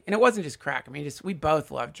was and it wasn't just crack. I mean, we both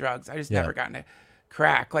loved drugs. I just never got into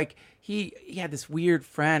crack. He had this weird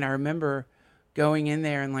friend. I remember going in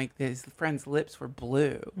there and his friend's lips were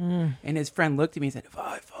blue. And his friend looked at me and said, if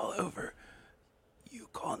I fall over, you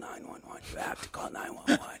call 911. You have to call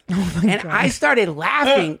 911. And God. I started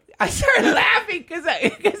laughing. Because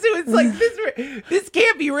it was this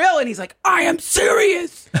can't be real. And he's like, I am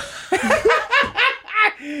serious.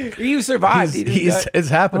 You survived. It's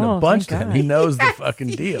happened a bunch to him. He knows the fucking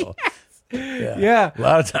deal. Yeah. A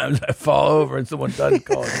lot of times I fall over and someone doesn't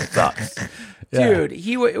call it. Sucks. Yeah. Dude,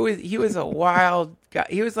 he was a wild guy.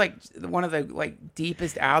 He was one of the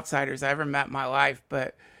deepest outsiders I ever met in my life.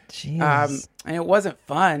 But and it wasn't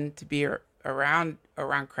fun to be around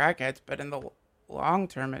crackheads. But in the long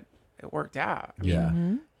term, it worked out. I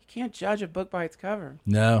mean, you can't judge a book by its cover.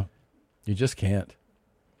 No, you just can't.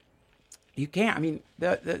 You can't. I mean,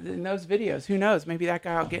 in those videos, who knows? Maybe that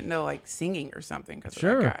guy will get into singing or something because of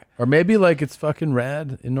that guy. Or maybe it's fucking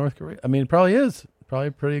rad in North Korea. I mean, it probably is. Probably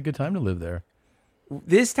a pretty good time to live there.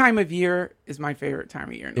 This time of year is my favorite time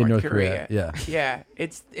of year in North Korea. Yeah. Yeah.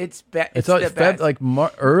 It's It's the best. like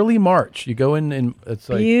early March. You go in and it's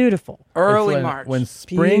like beautiful. Early when, March. when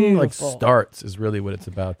spring like Beautiful. starts is really what it's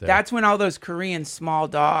about there. That's when all those Korean small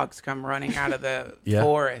dogs come running out of the Yeah.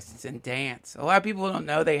 forests and dance. A lot of people don't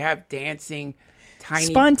know they have dancing, tiny,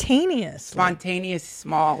 Spontaneous.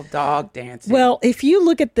 small dog dancing. Well, if you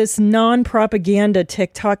look at this non-propaganda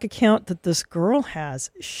TikTok account that this girl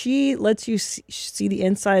has, she lets you see the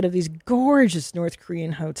inside of these gorgeous North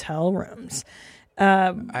Korean hotel rooms.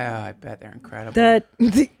 I bet they're incredible. That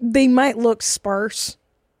they might look sparse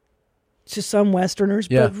to some Westerners,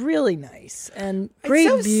 Yeah. but really nice and great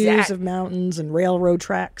so views sad. of mountains and railroad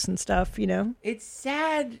tracks and stuff. You know, It's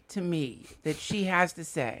sad to me that she has to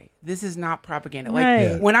say this is not propaganda. Right.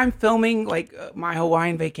 Like Yeah. when I'm filming like my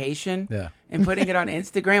Hawaiian vacation Yeah. and putting it on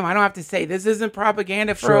Instagram, I don't have to say this isn't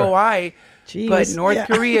propaganda for Sure. Hawaii. Jeez. But North Yeah.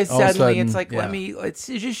 Korea All of a suddenly, sudden, it's like yeah. it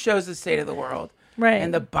just shows the state of the world, Right.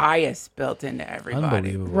 And the bias built into everybody.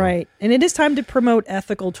 Unbelievable. right? And it is time to promote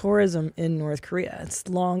ethical tourism in North Korea. It's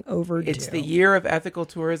long overdue. It's the year of ethical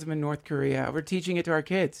tourism in North Korea. We're teaching it to our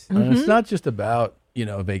kids. And it's not just about,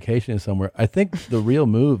 vacationing somewhere. I think the real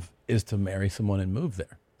move is to marry someone and move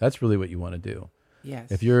there. That's really what you want to do.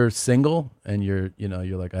 Yes. If you're single and you're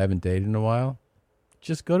like, I haven't dated in a while,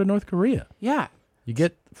 just go to North Korea. Yeah. You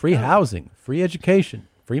get free housing, free education,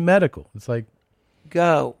 free medical. It's like,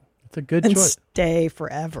 Go. it's a good and choice. stay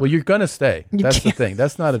forever. Well, you're going to stay. That's the thing.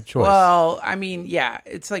 That's not a choice. Well, I mean, yeah,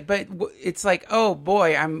 it's like, but it's like, oh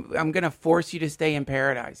boy, I'm gonna force you to stay in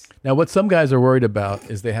paradise. Now, what some guys are worried about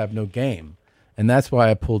is they have no game. And that's why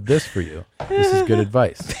I pulled this for you. This is good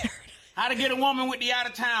advice. How to get a woman with the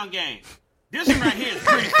out-of-town game. This one right here is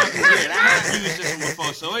pretty fucking good. I have used this one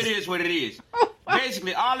before, so it is what it is.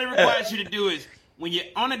 Basically, all it requires you to do is, when you're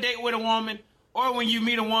on a date with a woman, or when you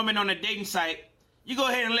meet a woman on a dating site, you go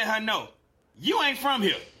ahead and let her know, you ain't from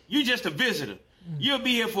here. You just a visitor. You'll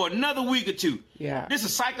be here for another week or two. Yeah. This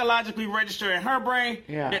is psychologically registered in her brain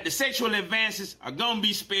Yeah. that the sexual advances are going to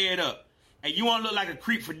be sped up. And you won't look like a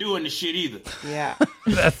creep for doing the shit either. Yeah.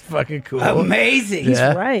 That's fucking cool. Amazing.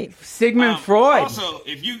 Yeah. right. Sigmund Freud. Also,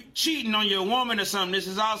 if you cheating on your woman or something, this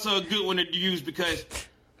is also a good one to use because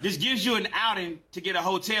this gives you an outing to get a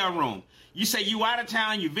hotel room. You say you out of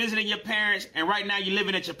town, you visiting your parents, and right now you're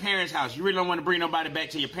living at your parents' house. You really don't want to bring nobody back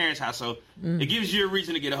to your parents' house, so it gives you a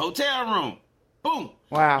reason to get a hotel room. Boom.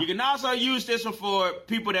 Wow. You can also use this one for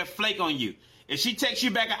people that flake on you. If she texts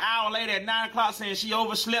you back an hour later at 9 o'clock saying she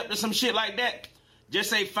overslept or some shit like that, just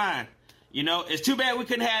say fine. It's too bad we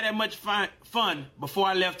couldn't have that much fun before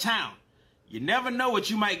I left town. You never know what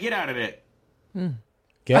you might get out of that.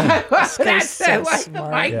 Yeah. That's so like smart. the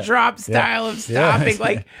mic Yeah. drop Yeah. style of Yeah. stopping.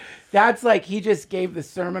 Like that's like he just gave the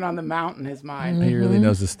Sermon on the Mount in his mind. He really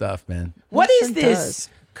knows his stuff, man. What Yes, is it this does.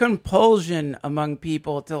 compulsion among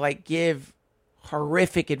people to like give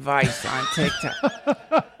horrific advice on TikTok?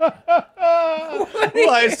 Well,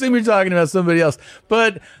 I assume you're talking about somebody else,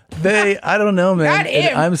 but I don't know, man. Not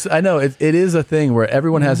him. I know it is a thing where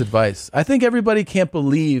everyone has advice. I think everybody can't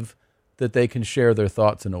believe that they can share their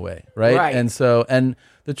thoughts in a way, right? Right. And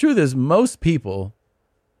the truth is, most people,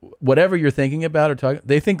 whatever you're thinking about or talking,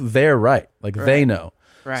 they think they're right, like they know.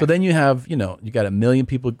 Right. So then you have, you got 1 million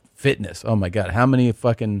people fitness. Oh my God, how many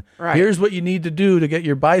fucking? Right. Here's what you need to do to get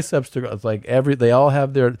your biceps to grow. It's like they all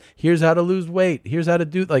have their. Here's how to lose weight. Here's how to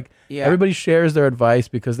do Yeah. Everybody shares their advice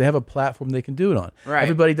because they have a platform they can do it on. Right.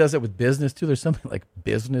 Everybody does it with business too. There's something like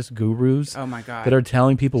business gurus. Oh my God. That are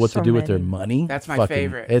telling people what So to do with their many. money. That's my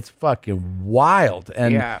favorite. It's fucking wild.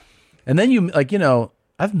 And Yeah. and then you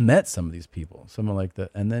I've met some of these people, someone like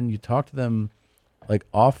that, and then you talk to them like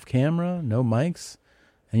off camera, no mics,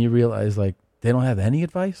 and you realize like they don't have any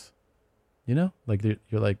advice. Like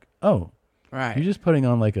you're like, oh, Right. you're just putting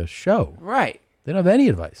on like a show. Right. They don't have any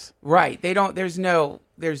advice. Right. They don't. There's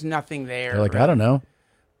nothing there. They're like, really. I don't know.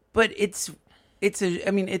 But it's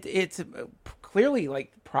clearly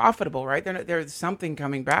like profitable, right? There's something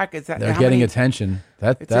coming back. Is that They're how getting many- attention.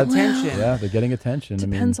 That's attention. Yeah, they're getting attention.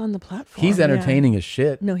 Depends on the platform. He's yeah. entertaining as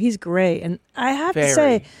shit. No, he's great. And I have to Very.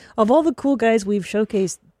 say, of all the cool guys we've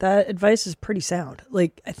showcased, that advice is pretty sound.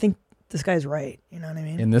 Like, I think this guy's right. You know what I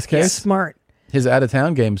mean? In this He's case, smart. His out of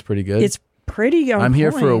town game's pretty good. It's pretty on I'm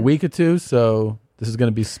here for a point. week or two, so this is going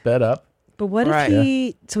to be sped up. But what Right. if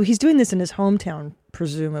he... So he's doing this in his hometown,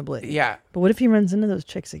 presumably. Yeah. But what if he runs into those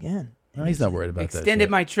chicks again? No, he's not worried about Extended that.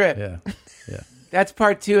 my trip. Yeah, yeah. That's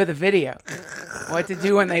part 2 of the video. What to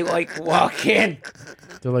do when they like walk in.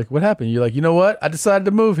 They're like, "What happened?" You're like, "You know what? I decided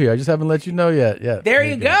to move here. I just haven't let you know yet." Yeah. There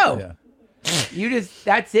you go. Yeah. You just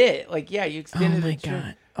that's it. Like you extended Oh my the trip.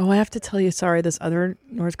 God. Oh, I have to tell you, sorry, this other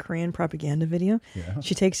North Korean propaganda video. Yeah.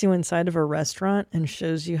 She takes you inside of a restaurant and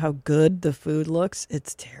shows you how good the food looks.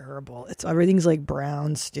 It's terrible. Everything's like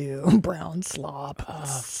brown stew, brown slop. Oh,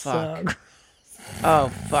 So fuck. gross. Oh,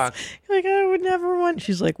 fuck. Like, I would never want.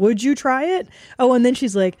 She's like, would you try it? Oh, and then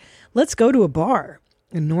she's like, let's go to a bar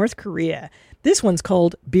in North Korea. This one's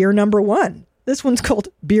called beer number 1. This one's called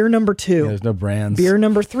beer number 2. Yeah, there's no brands. Beer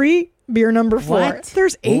number 3. Beer number 4. What?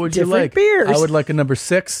 There's 8 What would you different like? beers. I would like a number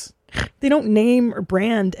 6. They don't name or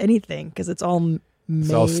brand anything because it's all made.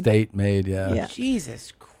 It's all state made, yeah.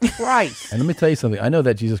 Jesus Christ. And let me tell you something. I know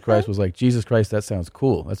that Jesus Christ was like, Jesus Christ, that sounds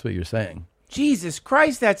cool. That's what you're saying. Jesus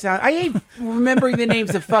Christ, that sounds... I hate remembering the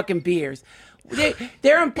names of fucking beers.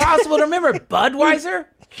 They're impossible to remember. Budweiser?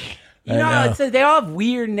 You know, I know. they all have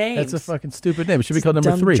weird names. That's a fucking stupid name. It should be called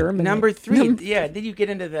number 3. Number 3. Yeah, then you get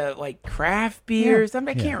into the like craft beers. I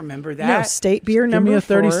can't remember that. No, state beer Give number me a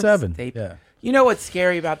 4. 37. State- Yeah. You know what's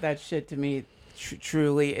scary about that shit to me,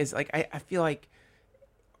 truly, is like I feel like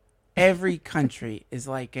every country is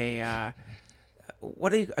like a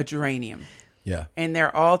geranium. Yeah. And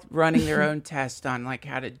they're all running their own test on like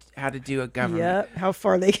how to do a government. Yeah, how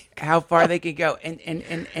far they could go.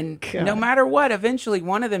 And no matter what, eventually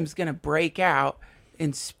one of them's going to break out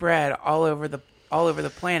and spread all over the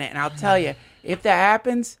planet. And I'll tell you, if that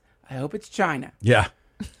happens, I hope it's China. Yeah.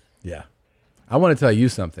 Yeah. I want to tell you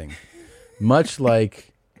something. Much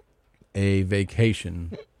like a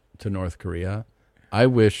vacation to North Korea, I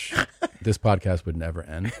wish this podcast would never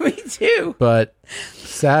end. Me too. But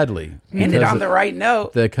sadly, ended on the right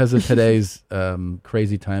note. Because of today's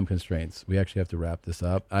crazy time constraints, we actually have to wrap this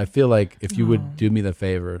up. I feel like if you would do me the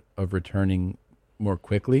favor of returning more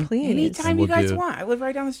quickly. Please. Anytime you guys want. I live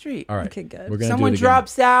right down the street. All right. Okay, good. We're gonna Someone do it again.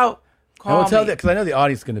 drops out, call me. Because I know the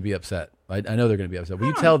audience is going to be upset. I know they're going to be upset. Will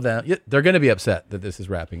you tell them? Yeah, they're going to be upset that this is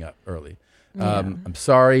wrapping up early. I'm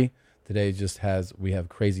sorry. Today we have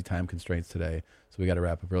crazy time constraints today, so we got to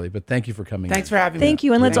wrap up early. But thank you for coming. Thanks for having me. Thank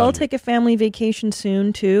you. And let's all take a family vacation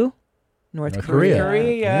soon to North Korea.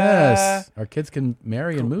 Yes. Our kids can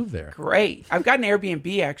marry and move there. Great. I've got an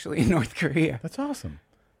Airbnb actually in North Korea. That's awesome.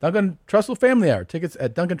 Duncan Trussell Family Hour. Tickets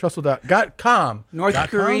at duncantrussell.com.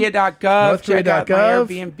 NorthKorea.gov. Check out my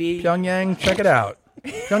Airbnb. Pyongyang, check it out.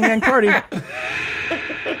 Pyongyang party.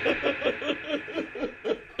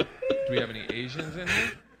 Do we have any Asians in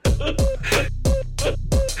here?